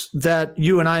initiatives that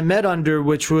you and I met under,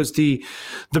 which was the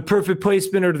perfect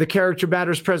placement or the character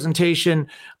matters presentation,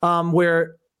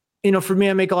 where, you know, for me,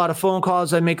 I make a lot of phone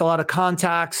calls, I make a lot of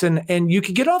contacts, and you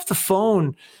can get off the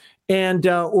phone and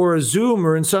or a Zoom,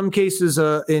 or in some cases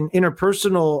an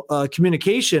interpersonal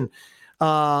communication,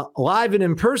 live and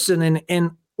in person,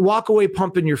 and walk away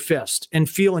pumping your fist and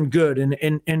feeling good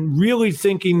and really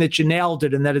thinking that you nailed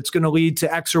it and that it's going to lead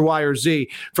to X or Y or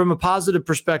Z from a positive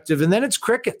perspective. And then it's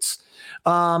crickets.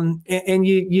 And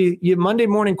you Monday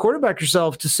morning quarterback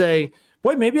yourself to say,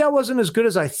 boy, maybe I wasn't as good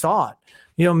as I thought.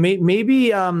 You know,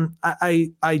 maybe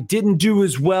I didn't do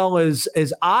as well as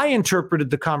I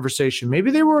interpreted the conversation. Maybe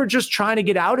they were just trying to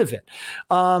get out of it.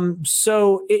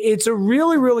 So it's a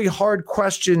really, really hard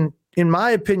question, in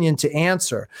my opinion, to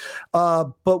answer.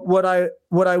 But what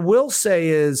I will say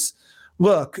is,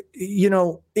 look, you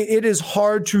know, it is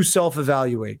hard to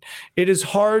self-evaluate. It is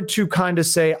hard to kind of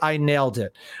say, I nailed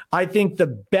it. I think the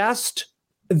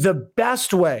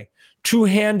best way to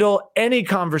handle any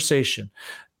conversation,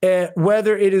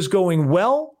 whether it is going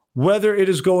well, whether it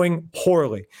is going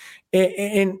poorly.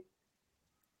 And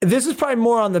this is probably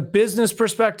more on the business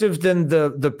perspective than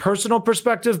the personal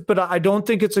perspective, but I don't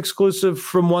think it's exclusive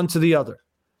from one to the other.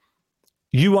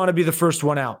 You want to be the first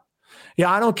one out.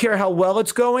 Yeah, I don't care how well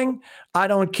it's going. I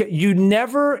don't care. You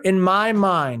never, in my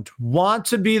mind, want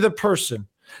to be the person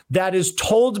that is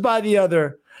told by the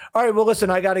other, all right, well, listen,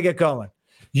 I got to get going.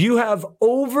 You have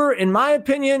in my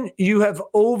opinion, you have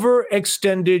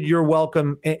overextended your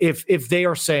welcome if they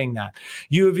are saying that.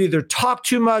 You have either talked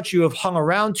too much, you have hung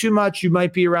around too much, you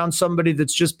might be around somebody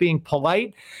that's just being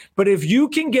polite. But if you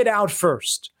can get out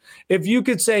first, if you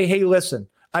could say, hey, listen,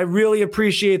 I really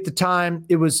appreciate the time.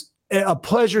 It was a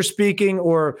pleasure speaking,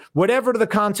 or whatever the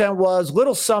content was,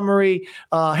 little summary.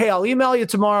 Hey, I'll email you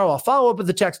tomorrow. I'll follow up with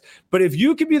the text. But if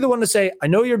you could be the one to say, I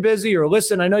know you're busy, or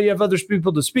listen, I know you have other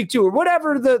people to speak to, or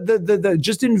whatever,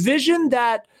 just envision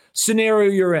that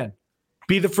scenario you're in.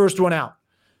 Be the first one out.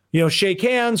 Shake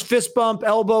hands, fist bump,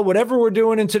 elbow, whatever we're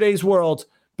doing in today's world,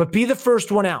 but be the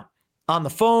first one out on the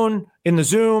phone, in the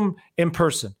Zoom, in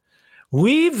person.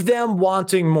 Leave them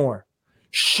wanting more.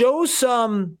 Show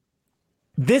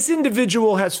this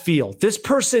individual has feel. This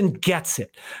person gets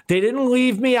it. They didn't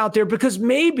leave me out there because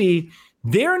maybe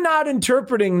they're not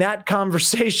interpreting that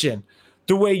conversation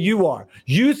the way you are.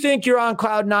 You think you're on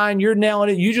cloud nine, you're nailing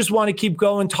it. You just want to keep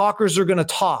going. Talkers are going to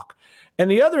talk. And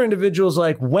the other individual is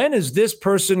like, when is this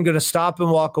person going to stop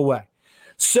and walk away?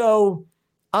 So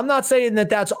I'm not saying that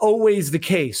that's always the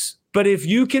case, but if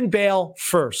you can bail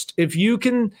first, if you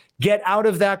can get out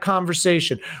of that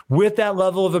conversation with that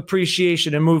level of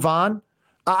appreciation and move on,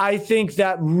 I think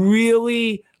that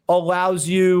really allows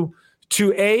you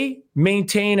to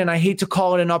maintain, and I hate to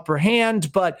call it an upper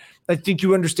hand, but I think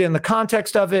you understand the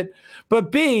context of it.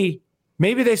 But B,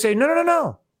 maybe they say,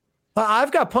 no.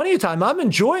 I've got plenty of time. I'm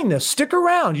enjoying this. Stick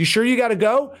around. You sure you got to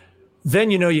go? Then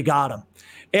you got them.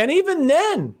 And even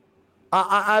then,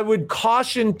 I would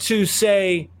caution to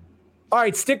say, all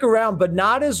right, stick around, but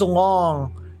not as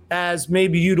long as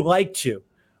maybe you'd like to.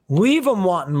 Leave them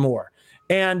wanting more.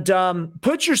 And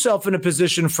put yourself in a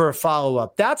position for a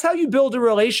follow-up. That's how you build a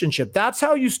relationship. That's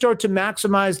how you start to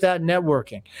maximize that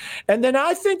networking. And then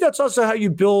I think that's also how you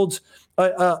build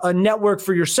a network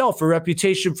for yourself, a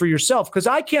reputation for yourself. Because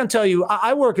I can't tell you,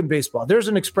 I work in baseball. There's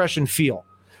an expression, feel.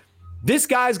 This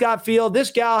guy's got feel.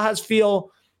 This gal has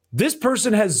feel. This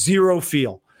person has zero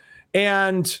feel.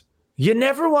 And you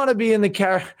never want to be in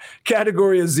the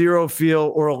category of zero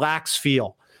feel or lax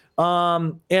feel.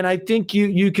 And I think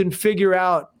you can figure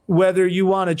out whether you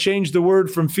want to change the word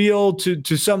from feel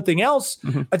to something else.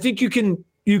 Mm-hmm. I think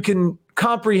you can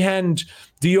comprehend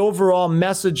the overall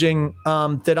messaging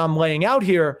that I'm laying out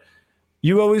here.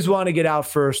 You always want to get out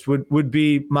first would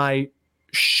be my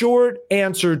short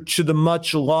answer to the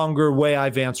much longer way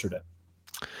I've answered it.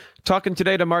 Talking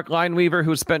today to Mark Leinweaver,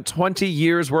 who spent 20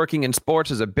 years working in sports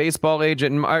as a baseball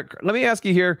agent. And Mark, let me ask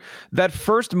you here, that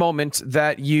first moment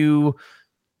that you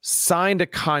signed a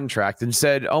contract and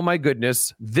said, oh my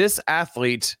goodness, this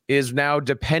athlete is now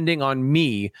depending on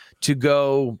me to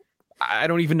go, I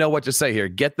don't even know what to say here,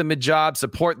 get them a job,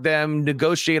 support them,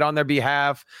 negotiate on their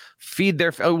behalf, feed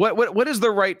their, what is the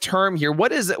right term here?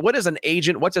 What does an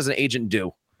agent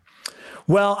do?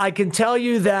 Well, I can tell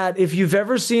you that if you've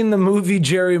ever seen the movie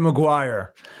Jerry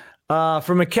Maguire,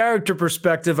 from a character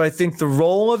perspective, I think the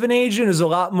role of an agent is a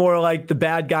lot more like the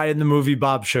bad guy in the movie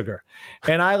Bob Sugar.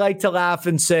 And I like to laugh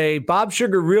and say, Bob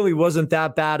Sugar really wasn't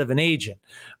that bad of an agent.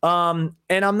 And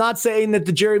I'm not saying that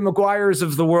the Jerry Maguires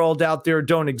of the world out there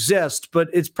don't exist, but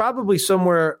it's probably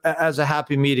somewhere as a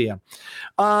happy medium.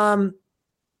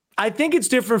 I think it's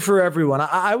different for everyone.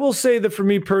 I will say that for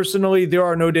me personally, there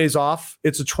are no days off.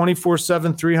 It's a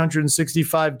 24/7,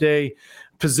 365-day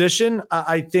position.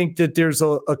 I think that there's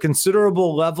a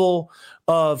considerable level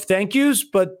of thank yous,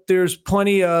 but there's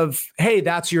plenty of, hey,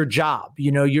 that's your job.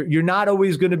 You're not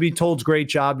always going to be told great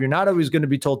job. You're not always going to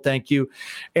be told thank you.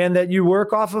 And that you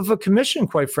work off of a commission,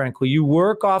 quite frankly. You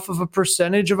work off of a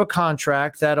percentage of a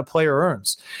contract that a player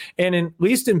earns. And at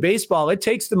least in baseball, it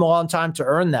takes them a long time to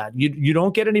earn that. You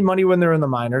don't get any money when they're in the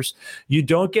minors. You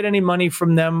don't get any money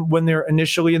from them when they're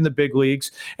initially in the big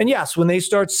leagues. And yes, when they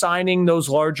start signing those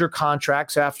larger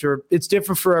contracts after, it's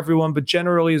different for everyone, but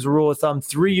generally as a rule of thumb,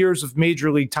 3 years of major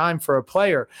league time for a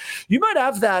player, you might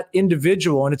have that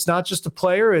individual, and it's not just a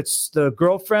player, it's the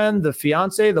girlfriend, the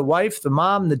fiance, the wife, the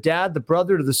mom, the dad, the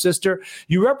brother, the sister.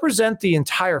 You represent the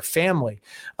entire family.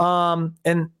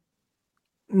 And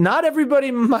not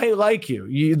everybody might like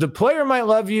you. The player might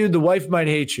love you. The wife might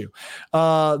hate you.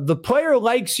 The player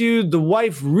likes you. The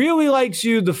wife really likes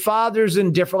you. The father's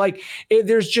indifferent.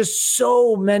 There's just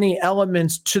so many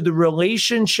elements to the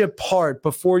relationship part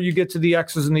before you get to the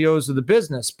X's and the O's of the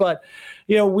business. But,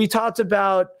 we talked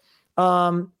about,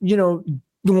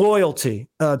 loyalty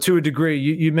to a degree.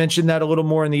 You mentioned that a little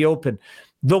more in the open.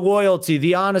 The loyalty,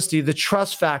 the honesty, the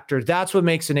trust factor, that's what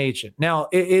makes an agent. Now,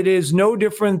 it is no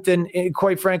different than,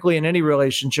 quite frankly, in any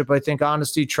relationship. I think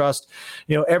honesty, trust,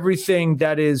 everything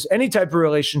that is any type of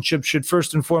relationship should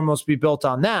first and foremost be built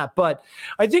on that. But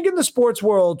I think in the sports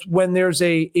world, when there's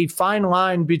a fine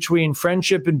line between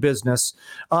friendship and business,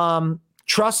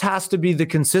 trust has to be the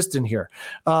consistent here.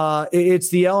 It's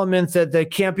the element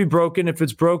that can't be broken. If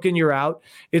it's broken, you're out.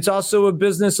 It's also a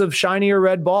business of shiny or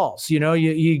red balls.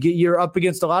 You're up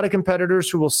against a lot of competitors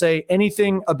who will say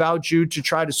anything about you to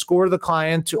try to score the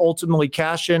client to ultimately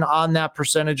cash in on that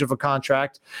percentage of a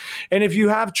contract. And if you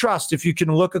have trust, if you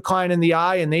can look a client in the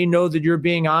eye and they know that you're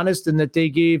being honest and that they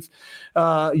gave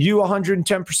you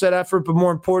 110% effort, but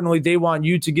more importantly, they want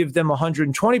you to give them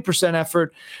 120%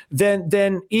 effort,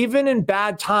 then even in bad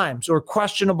times or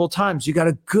questionable times, you got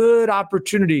a good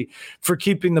opportunity for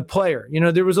keeping the player.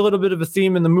 There was a little bit of a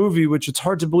theme in the movie, which it's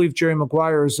hard to believe Jerry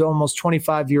Maguire is almost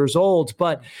 25 years old,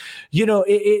 but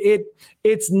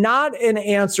it's not an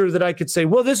answer that I could say,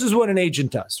 well, this is what an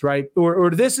agent does, right? Or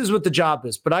this is what the job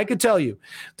is. But I could tell you,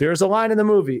 there's a line in the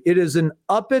movie. It is an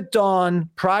up at dawn,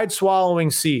 pride swallowing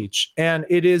siege. And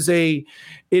it is an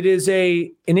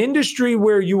industry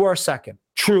where you are second.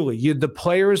 Truly, the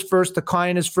player is first, the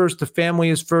client is first, the family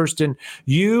is first, and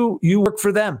you work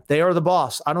for them. They are the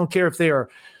boss. I don't care if they are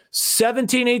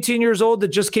 17, 18 years old that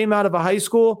just came out of a high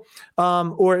school,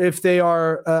 or if they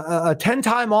are a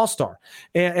 10-time All-Star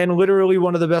and literally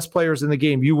one of the best players in the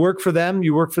game. You work for them,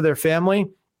 you work for their family.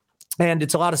 And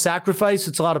it's a lot of sacrifice.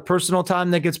 It's a lot of personal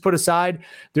time that gets put aside.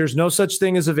 There's no such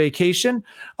thing as a vacation,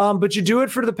 but you do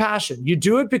it for the passion. You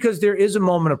do it because there is a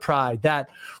moment of pride that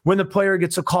when the player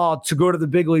gets a call to go to the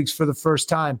big leagues for the first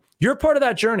time, you're part of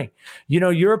that journey.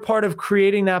 You're a part of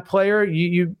creating that player.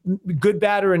 You good,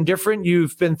 bad, or indifferent.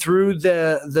 You've been through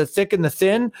the thick and the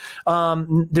thin.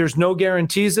 There's no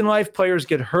guarantees in life. Players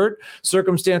get hurt.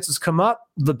 Circumstances come up.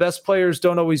 The best players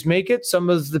don't always make it. Some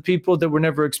of the people that were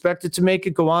never expected to make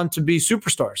it go on to be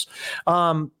superstars.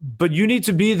 But you need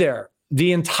to be there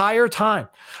the entire time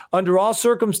under all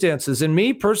circumstances. And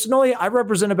me personally, I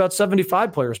represent about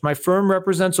 75 players. My firm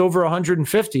represents over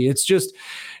 150.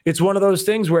 It's one of those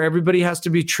things where everybody has to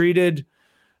be treated,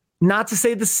 not to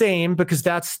say the same, because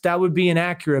that would be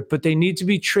inaccurate, but they need to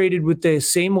be treated with the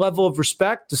same level of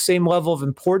respect, the same level of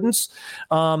importance.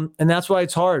 And that's why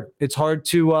it's hard. It's hard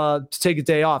to take a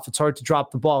day off. It's hard to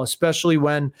drop the ball, especially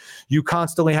when you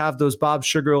constantly have those Bob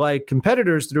Sugar-like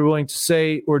competitors that are willing to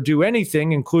say or do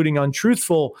anything, including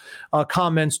untruthful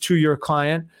comments to your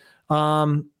client,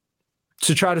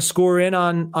 to try to score in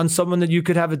on someone that you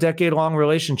could have a decade-long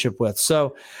relationship with.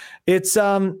 So it's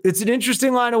an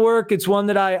interesting line of work. It's one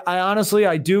that I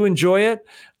honestly do enjoy it.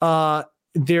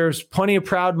 There's plenty of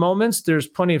proud moments. There's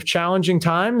plenty of challenging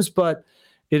times, but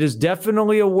it is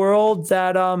definitely a world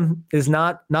that is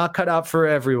not cut out for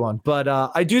everyone. But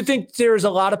I do think there's a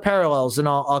lot of parallels, and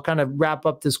I'll kind of wrap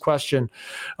up this question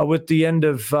with the end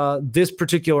of this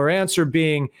particular answer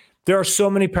being there are so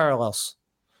many parallels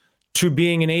to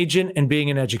being an agent and being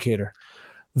an educator.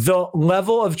 The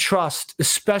level of trust,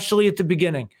 especially at the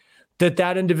beginning,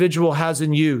 that individual has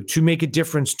in you to make a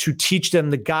difference, to teach them,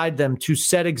 to guide them, to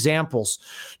set examples,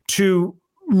 to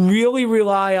really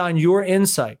rely on your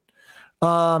insight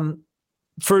for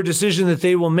a decision that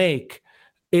they will make,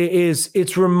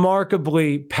 it's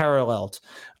remarkably paralleled.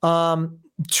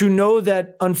 To know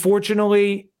that,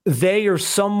 unfortunately, they or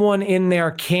someone in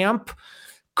their camp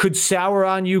could sour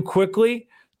on you quickly,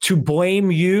 to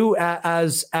blame you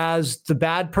as the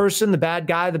bad person, the bad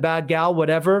guy, the bad gal,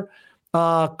 whatever,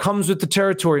 comes with the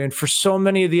territory. And for so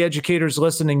many of the educators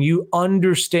listening, you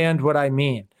understand what I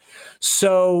mean.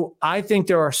 So I think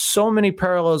there are so many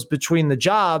parallels between the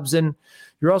jobs, and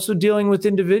you're also dealing with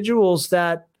individuals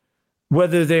that,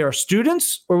 whether they are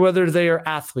students or whether they are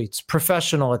athletes,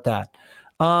 professional at that,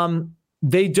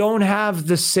 they don't have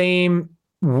the same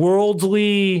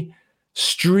worldly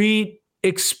street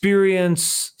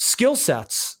experience skill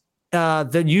sets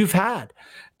that you've had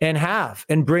and have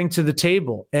and bring to the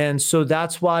table. And so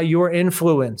that's why your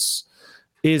influence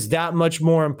is that much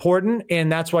more important.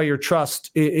 And that's why your trust,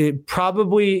 it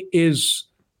probably is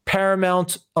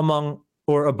paramount among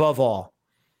or above all.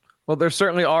 Well, there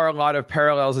certainly are a lot of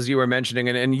parallels, as you were mentioning,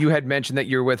 and you had mentioned that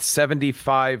you're with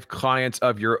 75 clients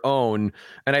of your own.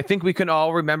 And I think we can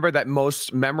all remember that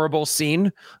most memorable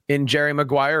scene in Jerry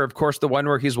Maguire, of course, the one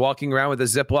where he's walking around with a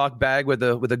Ziploc bag with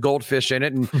a goldfish in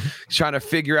it and trying to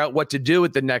figure out what to do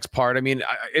with the next part. I mean,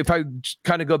 if I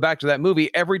kind of go back to that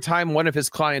movie, every time one of his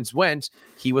clients went,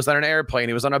 he was on an airplane,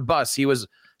 he was on a bus,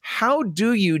 how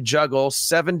do you juggle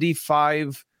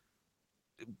 75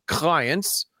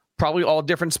 clients, probably all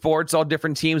different sports, all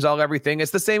different teams, all everything. It's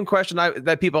the same question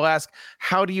that people ask: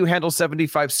 how do you handle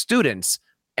 75 students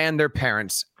and their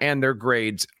parents and their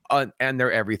grades and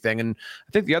their everything? And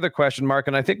I think the other question, Mark,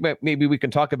 and I think maybe we can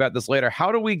talk about this later: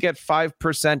 how do we get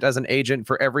 5% as an agent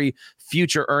for every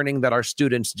future earning that our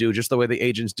students do, just the way the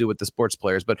agents do with the sports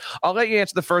players? But I'll let you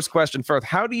answer the first question first.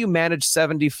 How do you manage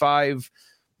 75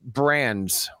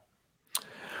 brands?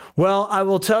 Well, I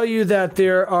will tell you that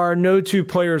there are no two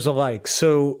players alike.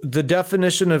 So the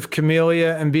definition of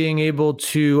camellia and being able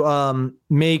to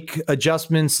make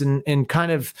adjustments and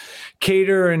kind of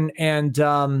cater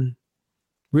and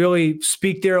really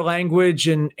speak their language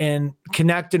and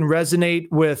connect and resonate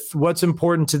with what's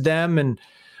important to them and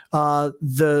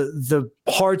the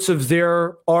parts of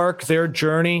their arc, their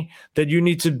journey that you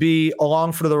need to be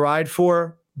along for the ride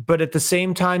for, but at the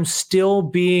same time still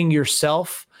being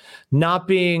yourself. Not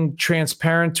being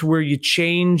transparent to where you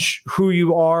change who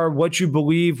you are, what you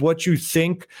believe, what you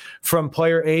think from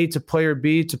player A to player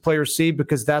B to player C,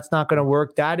 because that's not going to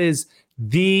work. That is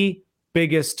the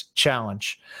biggest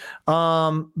challenge.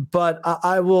 But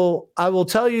I will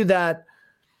tell you that,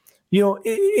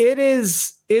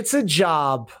 it's a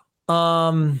job.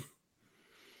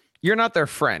 You're not their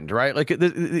friend, right? Like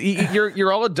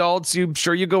you're all adults. I'm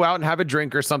sure you go out and have a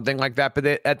drink or something like that. But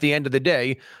at the end of the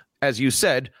day, as you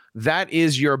said, that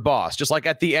is your boss. Just like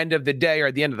at the end of the day or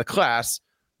at the end of the class,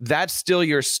 that's still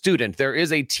your student. There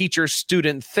is a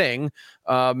teacher-student thing.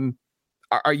 Do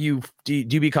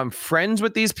you become friends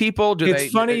with these people?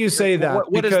 It's funny you say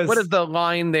that. What is the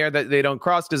line there that they don't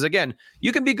cross? Because again,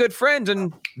 you can be good friends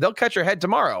and they'll catch your head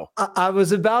tomorrow. I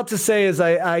was about to say, as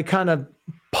I kind of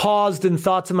paused and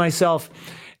thought to myself,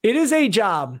 it is a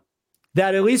job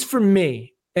that, at least for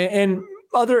me and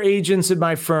other agents in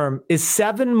my firm, is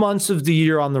 7 months of the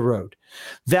year on the road.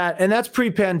 And that's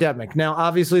pre-pandemic. Now,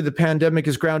 obviously, the pandemic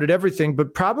has grounded everything,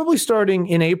 but probably starting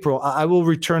in April, I will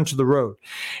return to the road.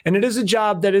 And it is a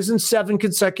job that isn't 7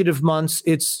 consecutive months.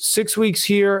 It's 6 weeks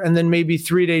here and then maybe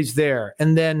 3 days there,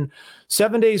 and then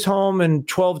 7 days home and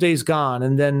 12 days gone,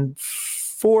 and then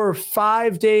 4 or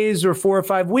 5 days or 4 or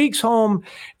 5 weeks home,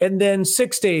 and then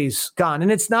 6 days gone.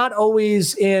 And it's not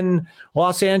always in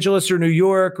Los Angeles or New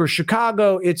York or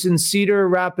Chicago. It's in Cedar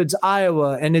Rapids,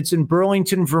 Iowa, and it's in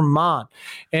Burlington, Vermont,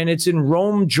 and it's in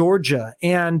Rome, Georgia.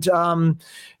 And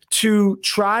to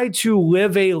try to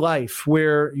live a life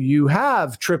where you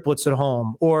have triplets at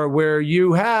home, or where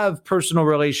you have personal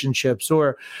relationships,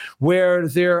 or where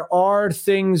there are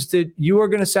things that you are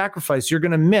going to sacrifice, you're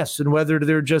going to miss, and whether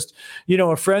they're just,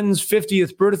 a friend's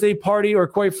 50th birthday party, or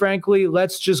quite frankly,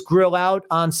 let's just grill out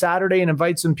on Saturday and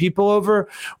invite some people over,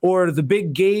 or the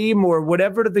big game, or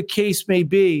whatever the case may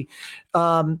be,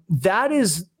 that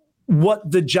is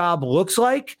what the job looks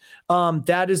like.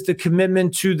 That is the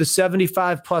commitment to the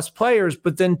 75 plus players.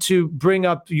 But then to bring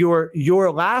up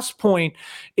your last point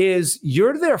is,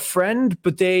 you're their friend,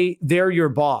 but they're your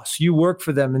boss. You work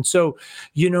for them. And so,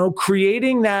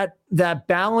 creating that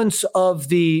balance of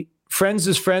the friends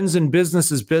is friends and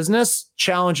business is business,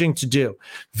 challenging to do,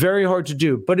 very hard to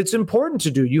do, but it's important to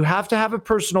do. You have to have a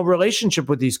personal relationship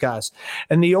with these guys.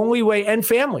 And the only way, and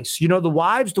families, the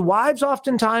wives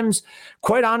oftentimes,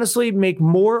 quite honestly, make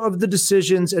more of the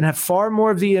decisions and have far more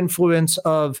of the influence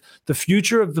of the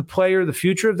future of the player, the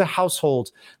future of the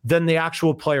household, than the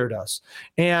actual player does.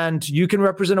 And you can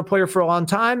represent a player for a long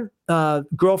time.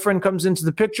 Girlfriend comes into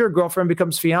the picture, girlfriend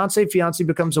becomes fiance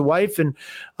becomes a wife. And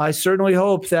I certainly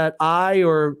hope that I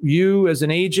or you as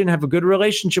an agent have a good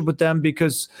relationship with them,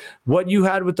 because what you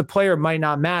had with the player might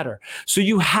not matter. So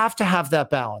you have to have that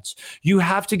balance. You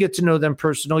have to get to know them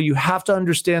personally. You have to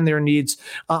understand their needs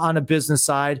on a business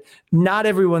side. Not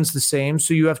everyone's the same.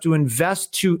 So you have to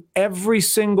invest to every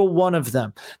single one of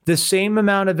them the same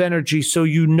amount of energy, so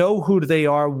you know who they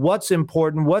are, what's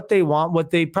important, what they want,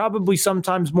 what they probably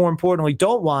sometimes more importantly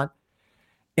don't want.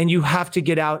 And you have to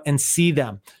get out and see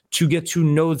them, to get to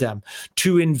know them,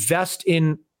 to invest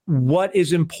in what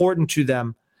is important to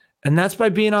them. And that's by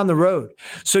being on the road.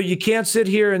 So you can't sit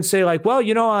here and say like, well,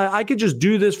 I could just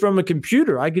do this from a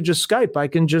computer. I could just Skype. I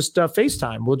can just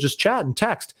FaceTime. We'll just chat and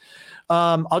text.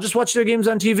 I'll just watch their games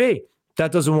on TV.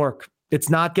 That doesn't work. It's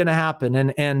not going to happen.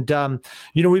 And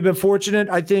we've been fortunate,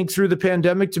 I think, through the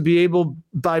pandemic to be able,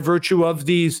 by virtue of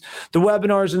the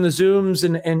webinars and the Zooms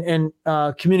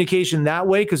and communication that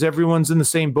way, because everyone's in the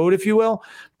same boat, if you will.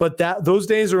 But those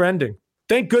days are ending.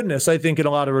 Thank goodness, I think, in a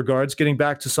lot of regards, getting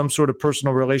back to some sort of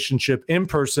personal relationship in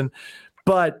person.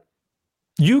 But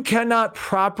you cannot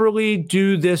properly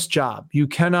do this job. You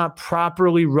cannot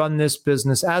properly run this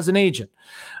business as an agent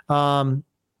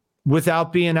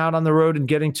without being out on the road and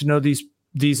getting to know these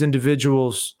these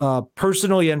individuals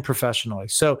personally and professionally.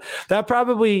 So that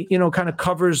probably, kind of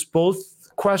covers both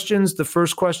questions, the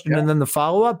first question and then the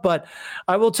follow-up. But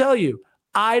I will tell you,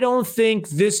 I don't think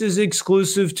this is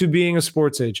exclusive to being a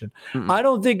sports agent. I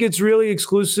don't think it's really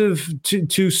exclusive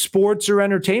to sports or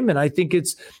entertainment. I think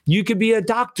you could be a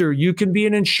doctor, you can be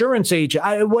an insurance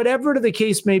agent, whatever the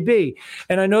case may be.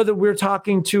 And I know that we're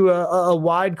talking to a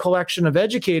wide collection of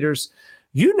educators.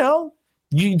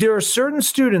 There are certain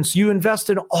students, you invest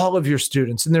in all of your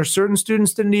students, and there are certain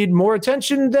students that need more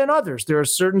attention than others. There are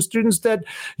certain students that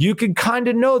you can kind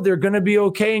of know they're going to be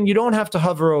okay and you don't have to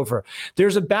hover over.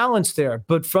 There's a balance there.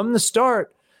 But from the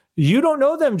start, you don't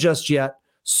know them just yet.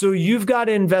 So you've got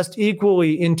to invest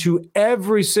equally into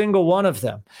every single one of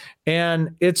them. And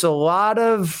it's a lot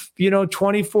of,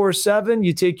 24/7.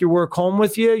 You take your work home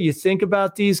with you. You think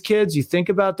about these kids. You think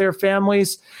about their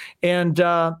families. And,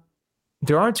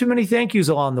 there aren't too many thank yous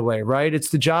along the way, right? It's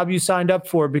the job you signed up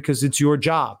for because it's your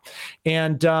job.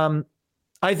 And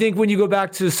I think when you go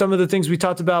back to some of the things we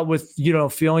talked about with,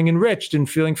 feeling enriched and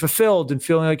feeling fulfilled and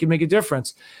feeling like you make a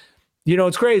difference,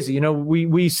 it's crazy.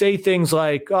 We say things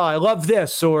like, oh, I love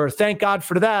this, or thank God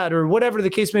for that, or whatever the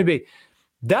case may be.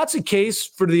 That's a case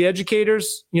for the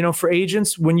educators, for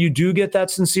agents. When you do get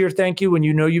that sincere thank you, when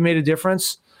you know you made a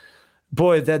difference,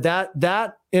 boy,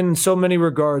 that in so many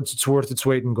regards, it's worth its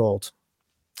weight in gold.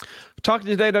 Talking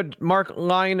today to Mark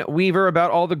Leinweaver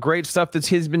about all the great stuff that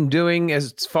he's been doing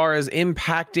as far as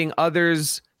impacting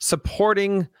others,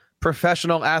 supporting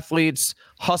professional athletes,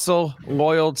 hustle,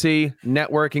 loyalty,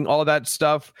 networking, all of that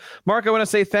stuff. Mark, I want to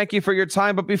say thank you for your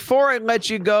time. But before I let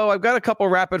you go, I've got a couple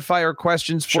rapid fire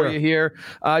questions for you here.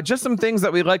 Just some things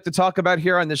that we like to talk about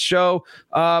here on the show.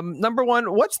 Number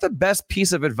one, what's the best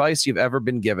piece of advice you've ever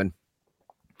been given?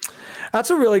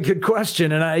 That's a really good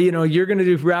question. And you're going to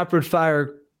do rapid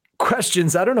fire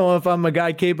questions. I don't know if I'm a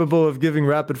guy capable of giving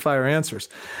rapid fire answers.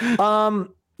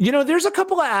 There's a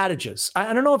couple of adages.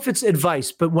 I don't know if it's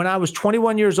advice, but when I was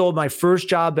 21 years old, my first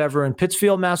job ever in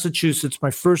Pittsfield, Massachusetts,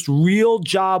 my first real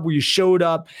job where you showed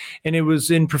up, and it was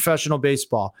in professional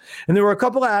baseball. And there were a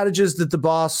couple of adages that the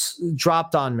boss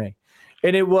dropped on me.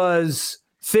 And it was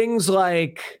things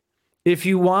like, if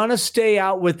you want to stay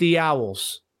out with the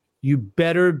Owls, you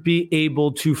better be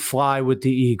able to fly with the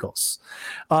Eagles.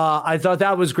 I thought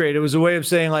that was great. It was a way of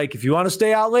saying, like, if you want to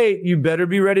stay out late, you better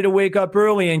be ready to wake up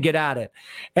early and get at it.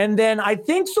 And then I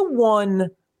think the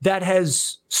one that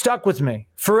has stuck with me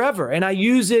forever, and I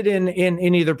use it in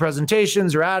either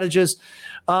presentations or adages,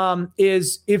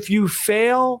 is if you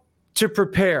fail to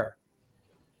prepare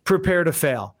to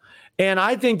fail. And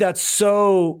I think that's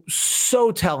so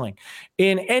telling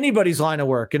in anybody's line of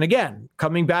work. And again,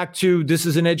 coming back to, this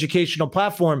is an educational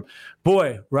platform,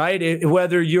 boy, right?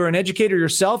 Whether you're an educator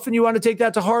yourself and you want to take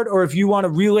that to heart, or if you want to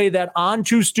relay that on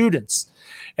to students.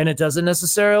 And it doesn't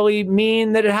necessarily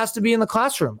mean that it has to be in the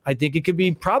classroom. I think it could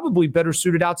be probably better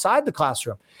suited outside the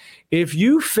classroom. If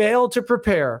you fail to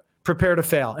prepare to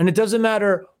fail. And it doesn't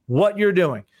matter what you're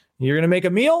doing. You're going to make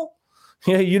a meal.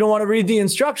 You don't want to read the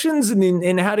instructions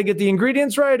and how to get the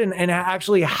ingredients right and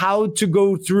actually how to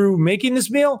go through making this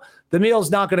meal. The meal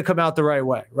is not going to come out the right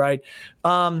way, right?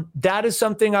 That is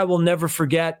something I will never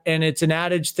forget. And it's an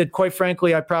adage that, quite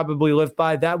frankly, I probably live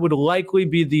by. That would likely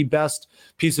be the best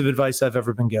piece of advice I've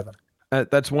ever been given.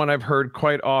 That's one I've heard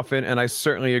quite often, and I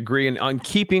certainly agree. And on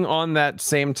keeping on that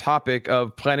same topic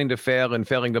of planning to fail and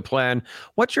failing to plan,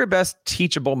 what's your best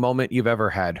teachable moment you've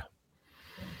ever had?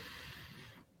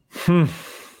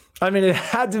 I mean, it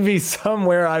had to be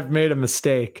somewhere I've made a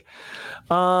mistake.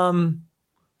 It's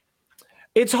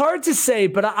hard to say,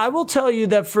 but I will tell you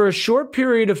that for a short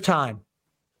period of time,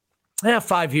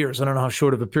 5 years, I don't know how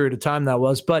short of a period of time that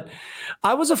was, but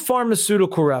I was a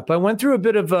pharmaceutical rep. I went through a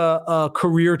bit of a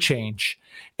career change.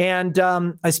 And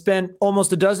I spent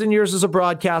almost a dozen years as a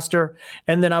broadcaster.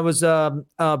 And then I was a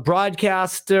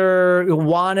broadcaster,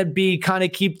 wannabe, kind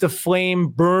of keep the flame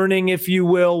burning, if you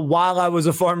will, while I was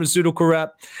a pharmaceutical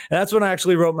rep. And that's when I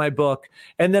actually wrote my book.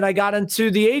 And then I got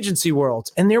into the agency world.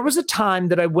 And there was a time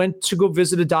that I went to go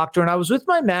visit a doctor, and I was with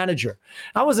my manager.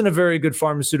 I wasn't a very good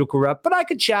pharmaceutical rep, but I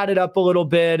could chat it up a little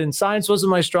bit. And science wasn't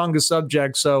my strongest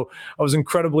subject, so I was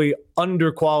incredibly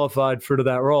underqualified for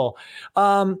that role.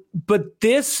 But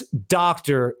this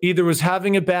doctor either was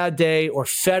having a bad day or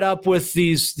fed up with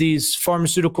these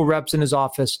pharmaceutical reps in his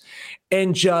office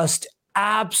and just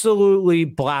absolutely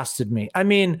blasted me. I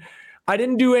mean, I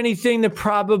didn't do anything that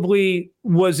probably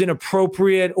was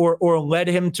inappropriate or led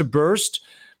him to burst,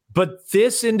 but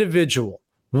this individual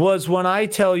was, when I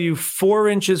tell you, 4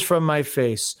 inches from my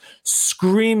face,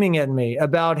 screaming at me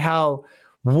about how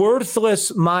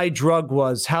worthless my drug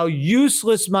was, how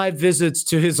useless my visits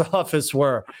to his office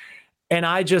were. And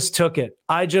I just took it.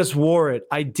 I just wore it.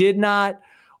 I did not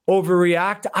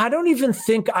overreact. I don't even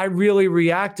think I really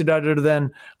reacted other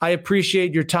than, I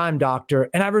appreciate your time, doctor.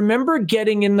 And I remember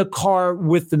getting in the car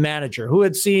with the manager who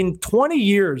had seen 20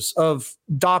 years of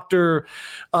doctor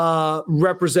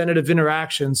representative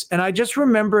interactions. And I just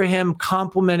remember him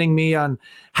complimenting me on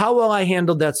how well I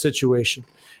handled that situation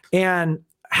and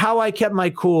how I kept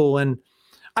my cool. And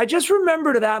I just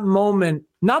remember to that moment,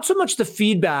 not so much the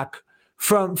feedback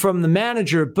from the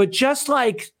manager, but just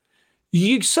like,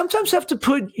 you sometimes have to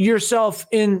put yourself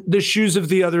in the shoes of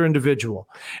the other individual,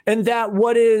 and that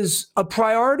what is a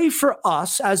priority for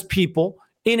us as people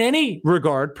in any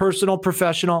regard, personal,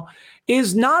 professional,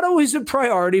 is not always a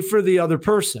priority for the other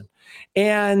person.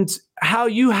 And how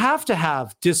you have to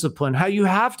have discipline, how you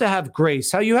have to have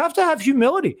grace, how you have to have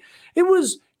humility. It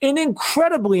was an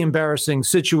incredibly embarrassing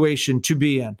situation to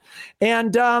be in.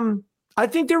 And I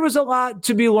think there was a lot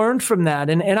to be learned from that.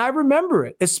 And I remember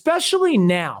it, especially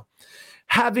now,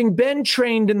 having been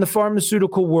trained in the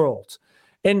pharmaceutical world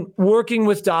and working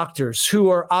with doctors who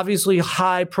are obviously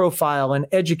high profile and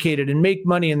educated and make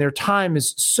money, and their time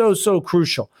is so, so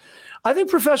crucial. I think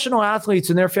professional athletes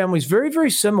and their families very,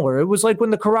 very similar. It was like when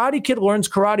the Karate Kid learns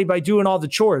karate by doing all the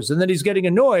chores, and then he's getting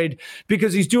annoyed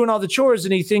because he's doing all the chores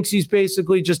and he thinks he's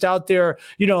basically just out there,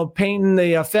 painting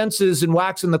the fences and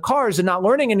waxing the cars and not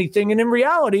learning anything. And in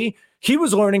reality, he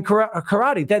was learning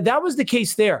karate. That was the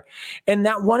case there. And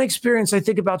that one experience I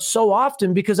think about so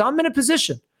often, because I'm in a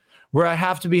position where I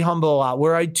have to be humble a lot,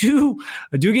 where I do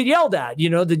get yelled at,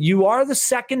 that you are the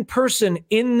second person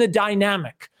in the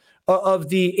dynamic of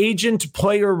the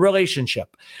agent-player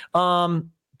relationship.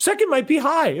 Second might be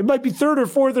high. It might be third or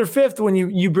fourth or fifth when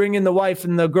you bring in the wife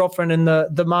and the girlfriend and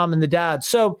the mom and the dad.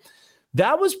 So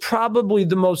that was probably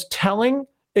the most telling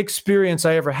experience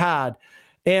I ever had.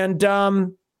 And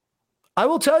I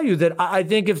will tell you that I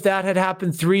think if that had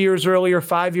happened 3 years earlier,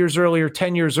 5 years earlier,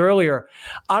 10 years earlier,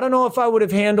 I don't know if I would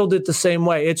have handled it the same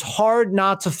way. It's hard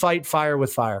not to fight fire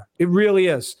with fire. It really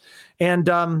is. And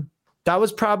that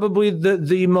was probably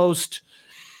the most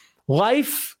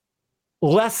life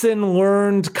lesson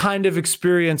learned kind of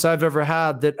experience I've ever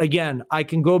had, that, again, I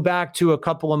can go back to a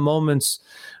couple of moments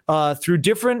through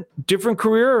different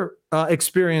career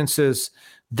experiences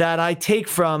that I take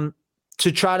from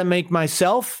to try to make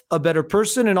myself a better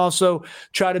person and also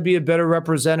try to be a better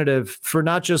representative for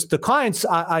not just the clients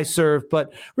I serve,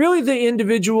 but really the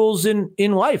individuals in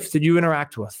life that you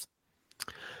interact with.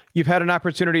 You've had an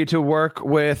opportunity to work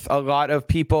with a lot of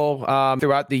people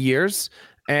throughout the years.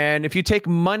 And if you take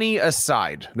money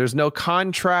aside, there's no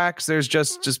contracts, there's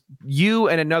just you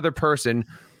and another person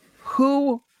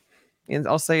who, and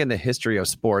I'll say in the history of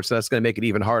sports, so that's going to make it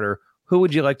even harder, who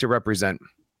would you like to represent?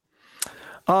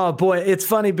 Oh, boy, it's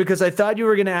funny because I thought you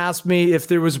were going to ask me if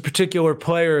there was a particular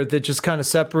player that just kind of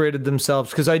separated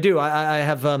themselves, because I do. I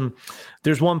have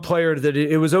there's one player that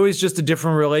it was always just a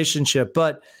different relationship.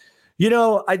 But,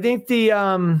 I think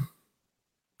the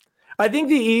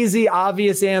easy,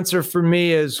 obvious answer for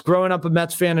me is growing up a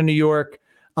Mets fan in New York,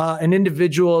 an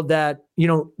individual that,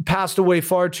 passed away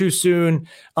far too soon.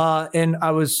 And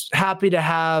I was happy to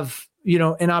have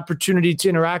an opportunity to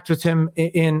interact with him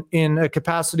in a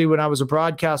capacity when I was a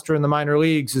broadcaster in the minor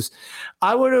leagues. Is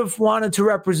I would have wanted to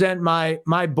represent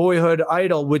my boyhood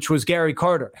idol, which was Gary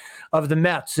Carter of the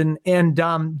Mets, and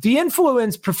the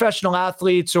influence professional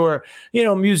athletes or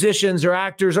musicians or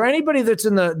actors or anybody that's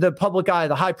in the public eye,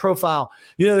 the high profile,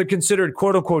 they're considered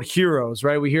quote unquote heroes,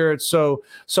 right? We hear it so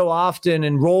often,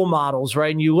 and role models,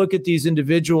 right? And you look at these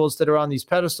individuals that are on these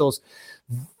pedestals.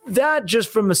 That, just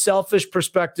from a selfish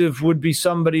perspective, would be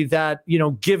somebody that,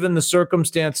 given the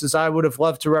circumstances, I would have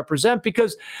loved to represent,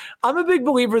 because I'm a big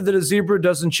believer that a zebra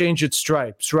doesn't change its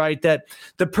stripes, right? That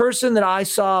the person that I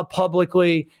saw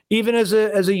publicly, even as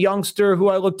a youngster who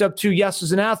I looked up to, yes,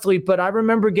 as an athlete, but I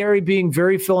remember Gary being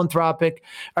very philanthropic.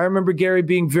 I remember Gary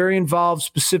being very involved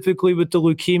specifically with the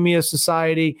Leukemia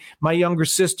Society. My younger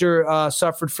sister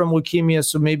suffered from leukemia,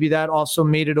 so maybe that also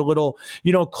made it a little,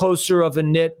 closer of a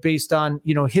knit based on,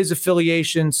 his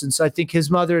affiliation, since I think his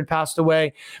mother had passed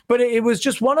away. But it was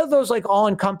just one of those like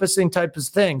all-encompassing type of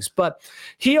things. But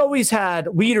he always had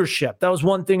leadership. That was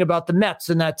one thing about the Mets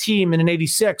and that team in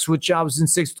 '86, which I was in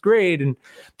 6th grade, and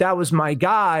that was my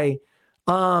guy.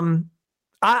 There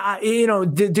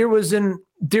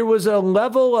was a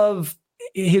level of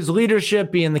his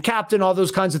leadership, being the captain, all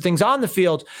those kinds of things on the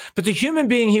field, but the human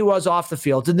being he was off the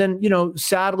field. And then,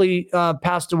 sadly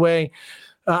passed away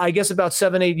I guess about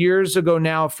 7-8 years ago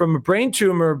now, from a brain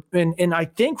tumor, and I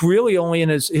think really only in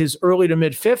his early to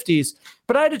mid 50s.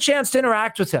 But I had a chance to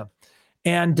interact with him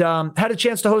and had a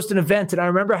chance to host an event. And I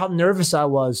remember how nervous I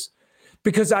was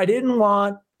because I didn't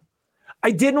want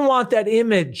that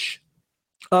image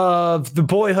of the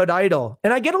boyhood idol.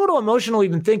 And I get a little emotional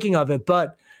even thinking of it,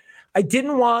 but I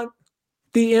didn't want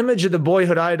the image of the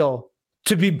boyhood idol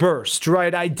to be burst,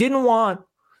 right? I didn't want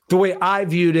the way I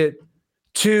viewed it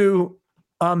to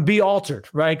be altered,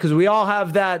 right? Because we all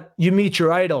have that, you meet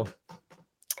your idol.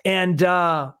 And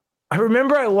I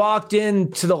remember I walked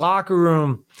into the locker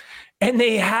room and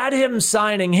they had him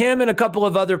signing, him and a couple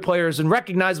of other players and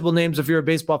recognizable names if you're a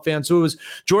baseball fan. So it was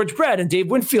George Brett and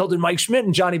Dave Winfield and Mike Schmidt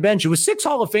and Johnny Bench. It was 6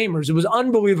 Hall of Famers. It was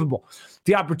unbelievable,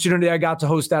 the opportunity I got to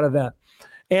host that event.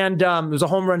 And it was a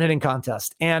home run hitting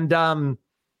contest. And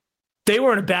they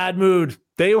were in a bad mood.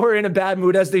 They were in a bad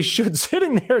mood, as they should,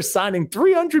 sitting there signing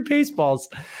 300 baseballs.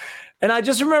 And I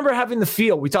just remember having the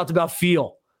feel. We talked about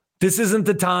feel. This isn't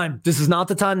the time. This is not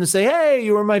the time to say, hey,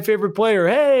 you were my favorite player.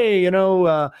 Hey,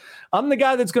 I'm the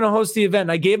guy that's going to host the event.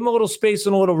 And I gave him a little space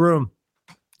and a little room.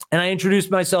 And I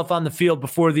introduced myself on the field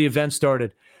before the event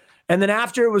started. And then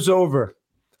after it was over,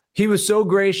 he was so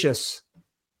gracious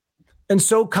and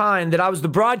so kind that I was the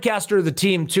broadcaster of the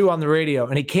team too on the radio.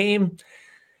 And he came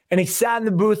and he sat in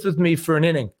the booth with me for an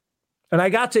inning. And I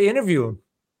got to interview him.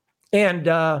 And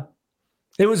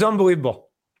it was unbelievable.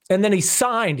 And then he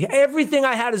signed everything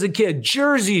I had as a kid,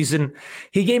 jerseys, and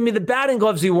he gave me the batting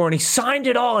gloves he wore, and he signed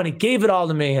it all, and he gave it all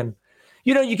to me. And,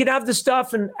 you can have the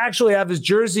stuff and actually have his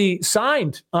jersey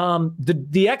signed.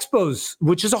 The Expos,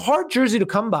 which is a hard jersey to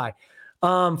come by.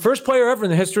 First player ever in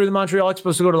the history of the Montreal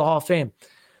Expos to go to the Hall of Fame.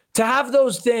 To have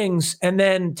those things and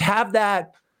then to have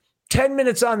that 10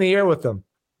 minutes on the air with them.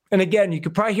 And again, you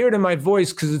could probably hear it in my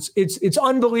voice because it's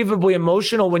unbelievably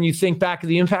emotional when you think back of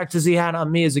the impact as he had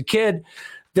on me as a kid.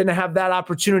 Then to have that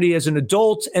opportunity as an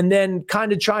adult and then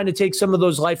kind of trying to take some of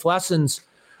those life lessons,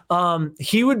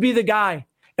 he would be the guy.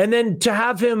 And then to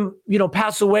have him,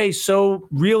 pass away so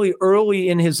really early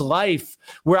in his life,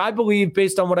 where I believe,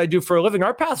 based on what I do for a living,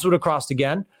 our paths would have crossed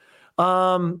again.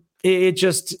 That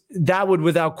would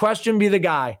without question be the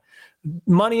guy.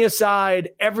 Money aside,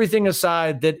 everything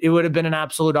aside, that it would have been an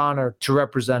absolute honor to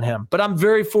represent him. But I'm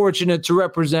very fortunate to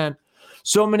represent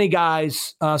so many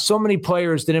guys, so many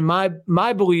players that in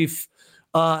my belief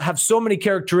have so many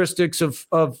characteristics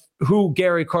of who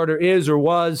Gary Carter is or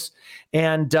was.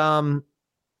 And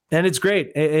it's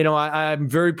great. I'm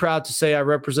very proud to say I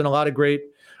represent a lot of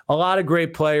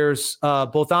great players,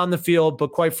 both on the field,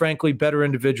 but quite frankly, better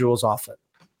individuals off it.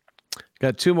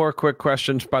 Got 2 more quick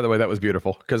questions. By the way, that was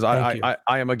beautiful because I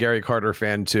am a Gary Carter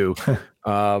fan too.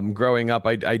 Growing up,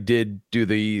 I did do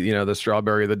the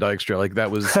strawberry, the Dykstra. Like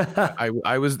that was,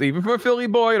 I was even from a Philly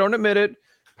boy. I don't admit it.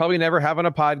 Probably never having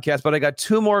a podcast, but I got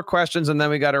 2 more questions and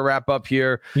then we got to wrap up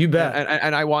here. You bet.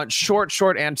 And I want short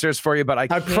answers for you, but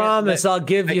I promise I'll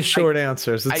give you short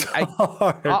answers. It's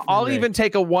hard. I'll even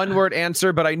take a 1-word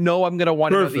answer, but I know I'm going to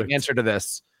want to know the answer to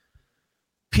this.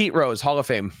 Pete Rose, Hall of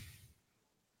Fame.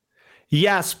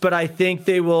 Yes, but I think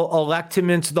they will elect him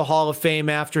into the Hall of Fame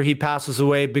after he passes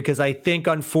away because I think,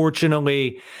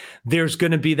 unfortunately, there's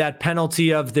going to be that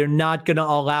penalty of they're not going to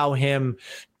allow him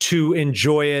to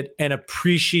enjoy it and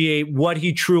appreciate what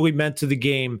he truly meant to the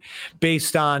game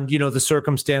based on, the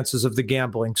circumstances of the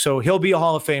gambling. So he'll be a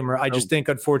Hall of Famer. I just think,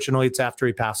 unfortunately, it's after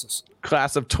he passes.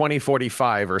 Class of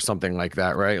 2045 or something like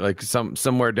that, right? Like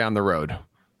somewhere down the road.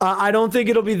 I don't think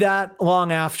it'll be that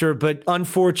long after, but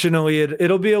unfortunately,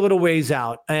 it'll be a little ways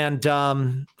out. And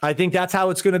I think that's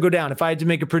how it's going to go down. If I had to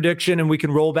make a prediction and we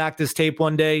can roll back this tape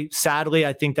one day, sadly,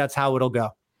 I think that's how it'll go.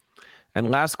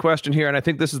 And last question here, and I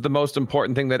think this is the most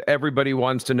important thing that everybody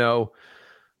wants to know.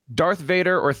 Darth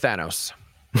Vader or Thanos?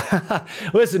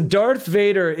 Listen, Darth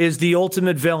Vader is the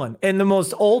ultimate villain and the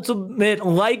most ultimate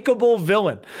likable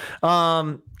villain.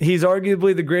 He's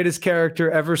arguably the greatest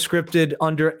character ever scripted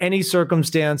under any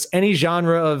circumstance, any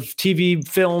genre of TV,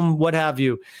 film, what have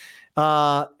you.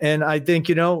 And I think,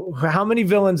 how many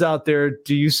villains out there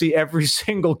do you see every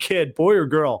single kid, boy or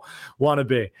girl, want to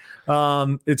be?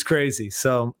 It's crazy.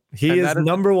 So he is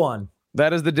number one.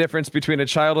 That is the difference between a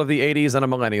child of the 80s and a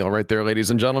millennial right there, ladies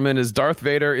and gentlemen, is Darth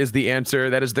Vader is the answer.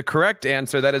 That is the correct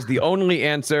answer. That is the only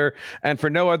answer. And for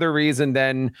no other reason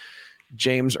than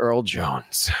James Earl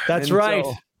Jones. That's right.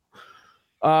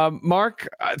 So, Mark,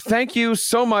 thank you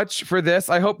so much for this.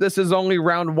 I hope this is only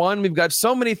round 1. We've got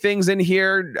so many things in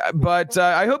here, but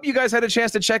I hope you guys had a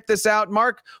chance to check this out.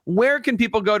 Mark, where can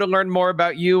people go to learn more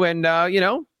about you and,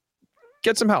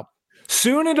 get some help?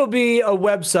 Soon it'll be a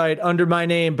website under my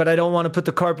name, but I don't want to put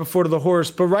the cart before the horse.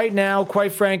 But right now,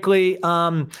 quite frankly,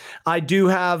 I do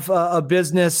have a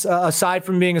business aside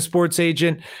from being a sports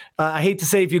agent. I hate to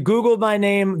say, if you Google my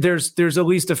name, there's at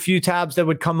least a few tabs that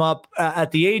would come up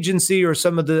at the agency or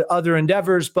some of the other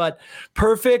endeavors, but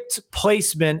Perfect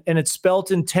Placement, and it's spelled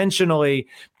intentionally,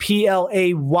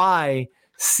 PLAYCEMENT,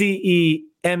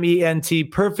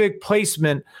 Perfect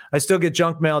Placement. I still get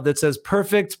junk mail that says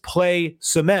Perfect Play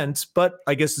Cement, but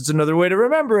I guess it's another way to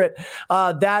remember it.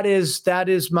 That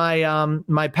is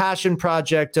my passion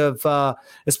project of,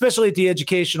 especially at the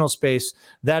educational space.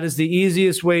 That is the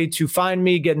easiest way to find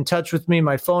me, get in touch with me.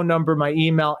 My phone number, my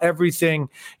email, everything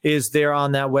is there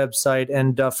on that website,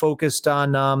 and focused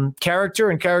on character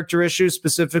and character issues,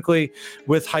 specifically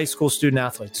with high school student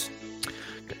athletes.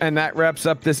 And that wraps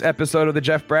up this episode of the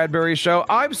Jeff Bradbury Show.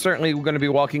 I'm certainly going to be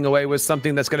walking away with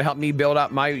something that's going to help me build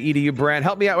up my EDU brand,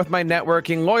 help me out with my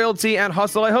networking, loyalty, and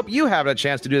hustle. I hope you have a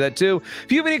chance to do that too.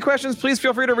 If you have any questions, please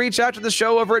feel free to reach out to the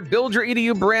show over at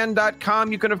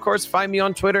buildyouredubrand.com. You can, of course, find me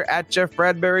on Twitter at Jeff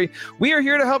Bradbury. We are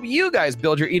here to help you guys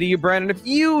build your EDU brand. And if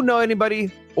you know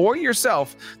anybody or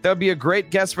yourself that would be a great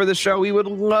guest for the show, we would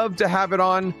love to have it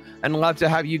on and love to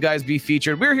have you guys be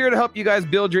featured. We're here to help you guys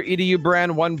build your EDU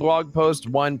brand, one blog post,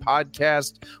 one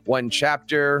podcast, one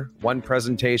chapter, one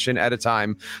presentation at a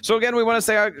time. So again, we want to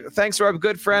say thanks to our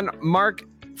good friend Mark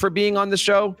for being on the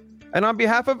show. And on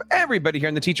behalf of everybody here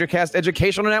in the TeacherCast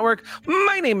Educational Network,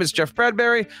 my name is Jeff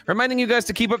Bradbury, reminding you guys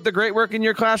to keep up the great work in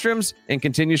your classrooms and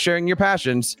continue sharing your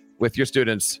passions with your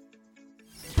students.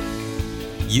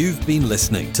 You've been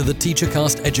listening to the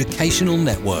TeacherCast Educational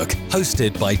Network,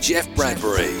 hosted by Jeff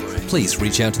Bradbury. Please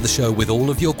reach out to the show with all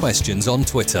of your questions on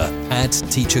Twitter at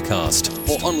TeacherCast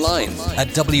or online at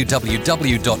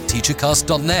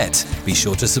www.teachercast.net. Be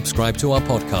sure to subscribe to our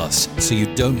podcast so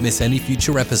you don't miss any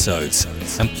future episodes.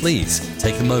 And please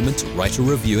take a moment to write a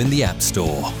review in the App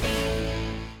Store.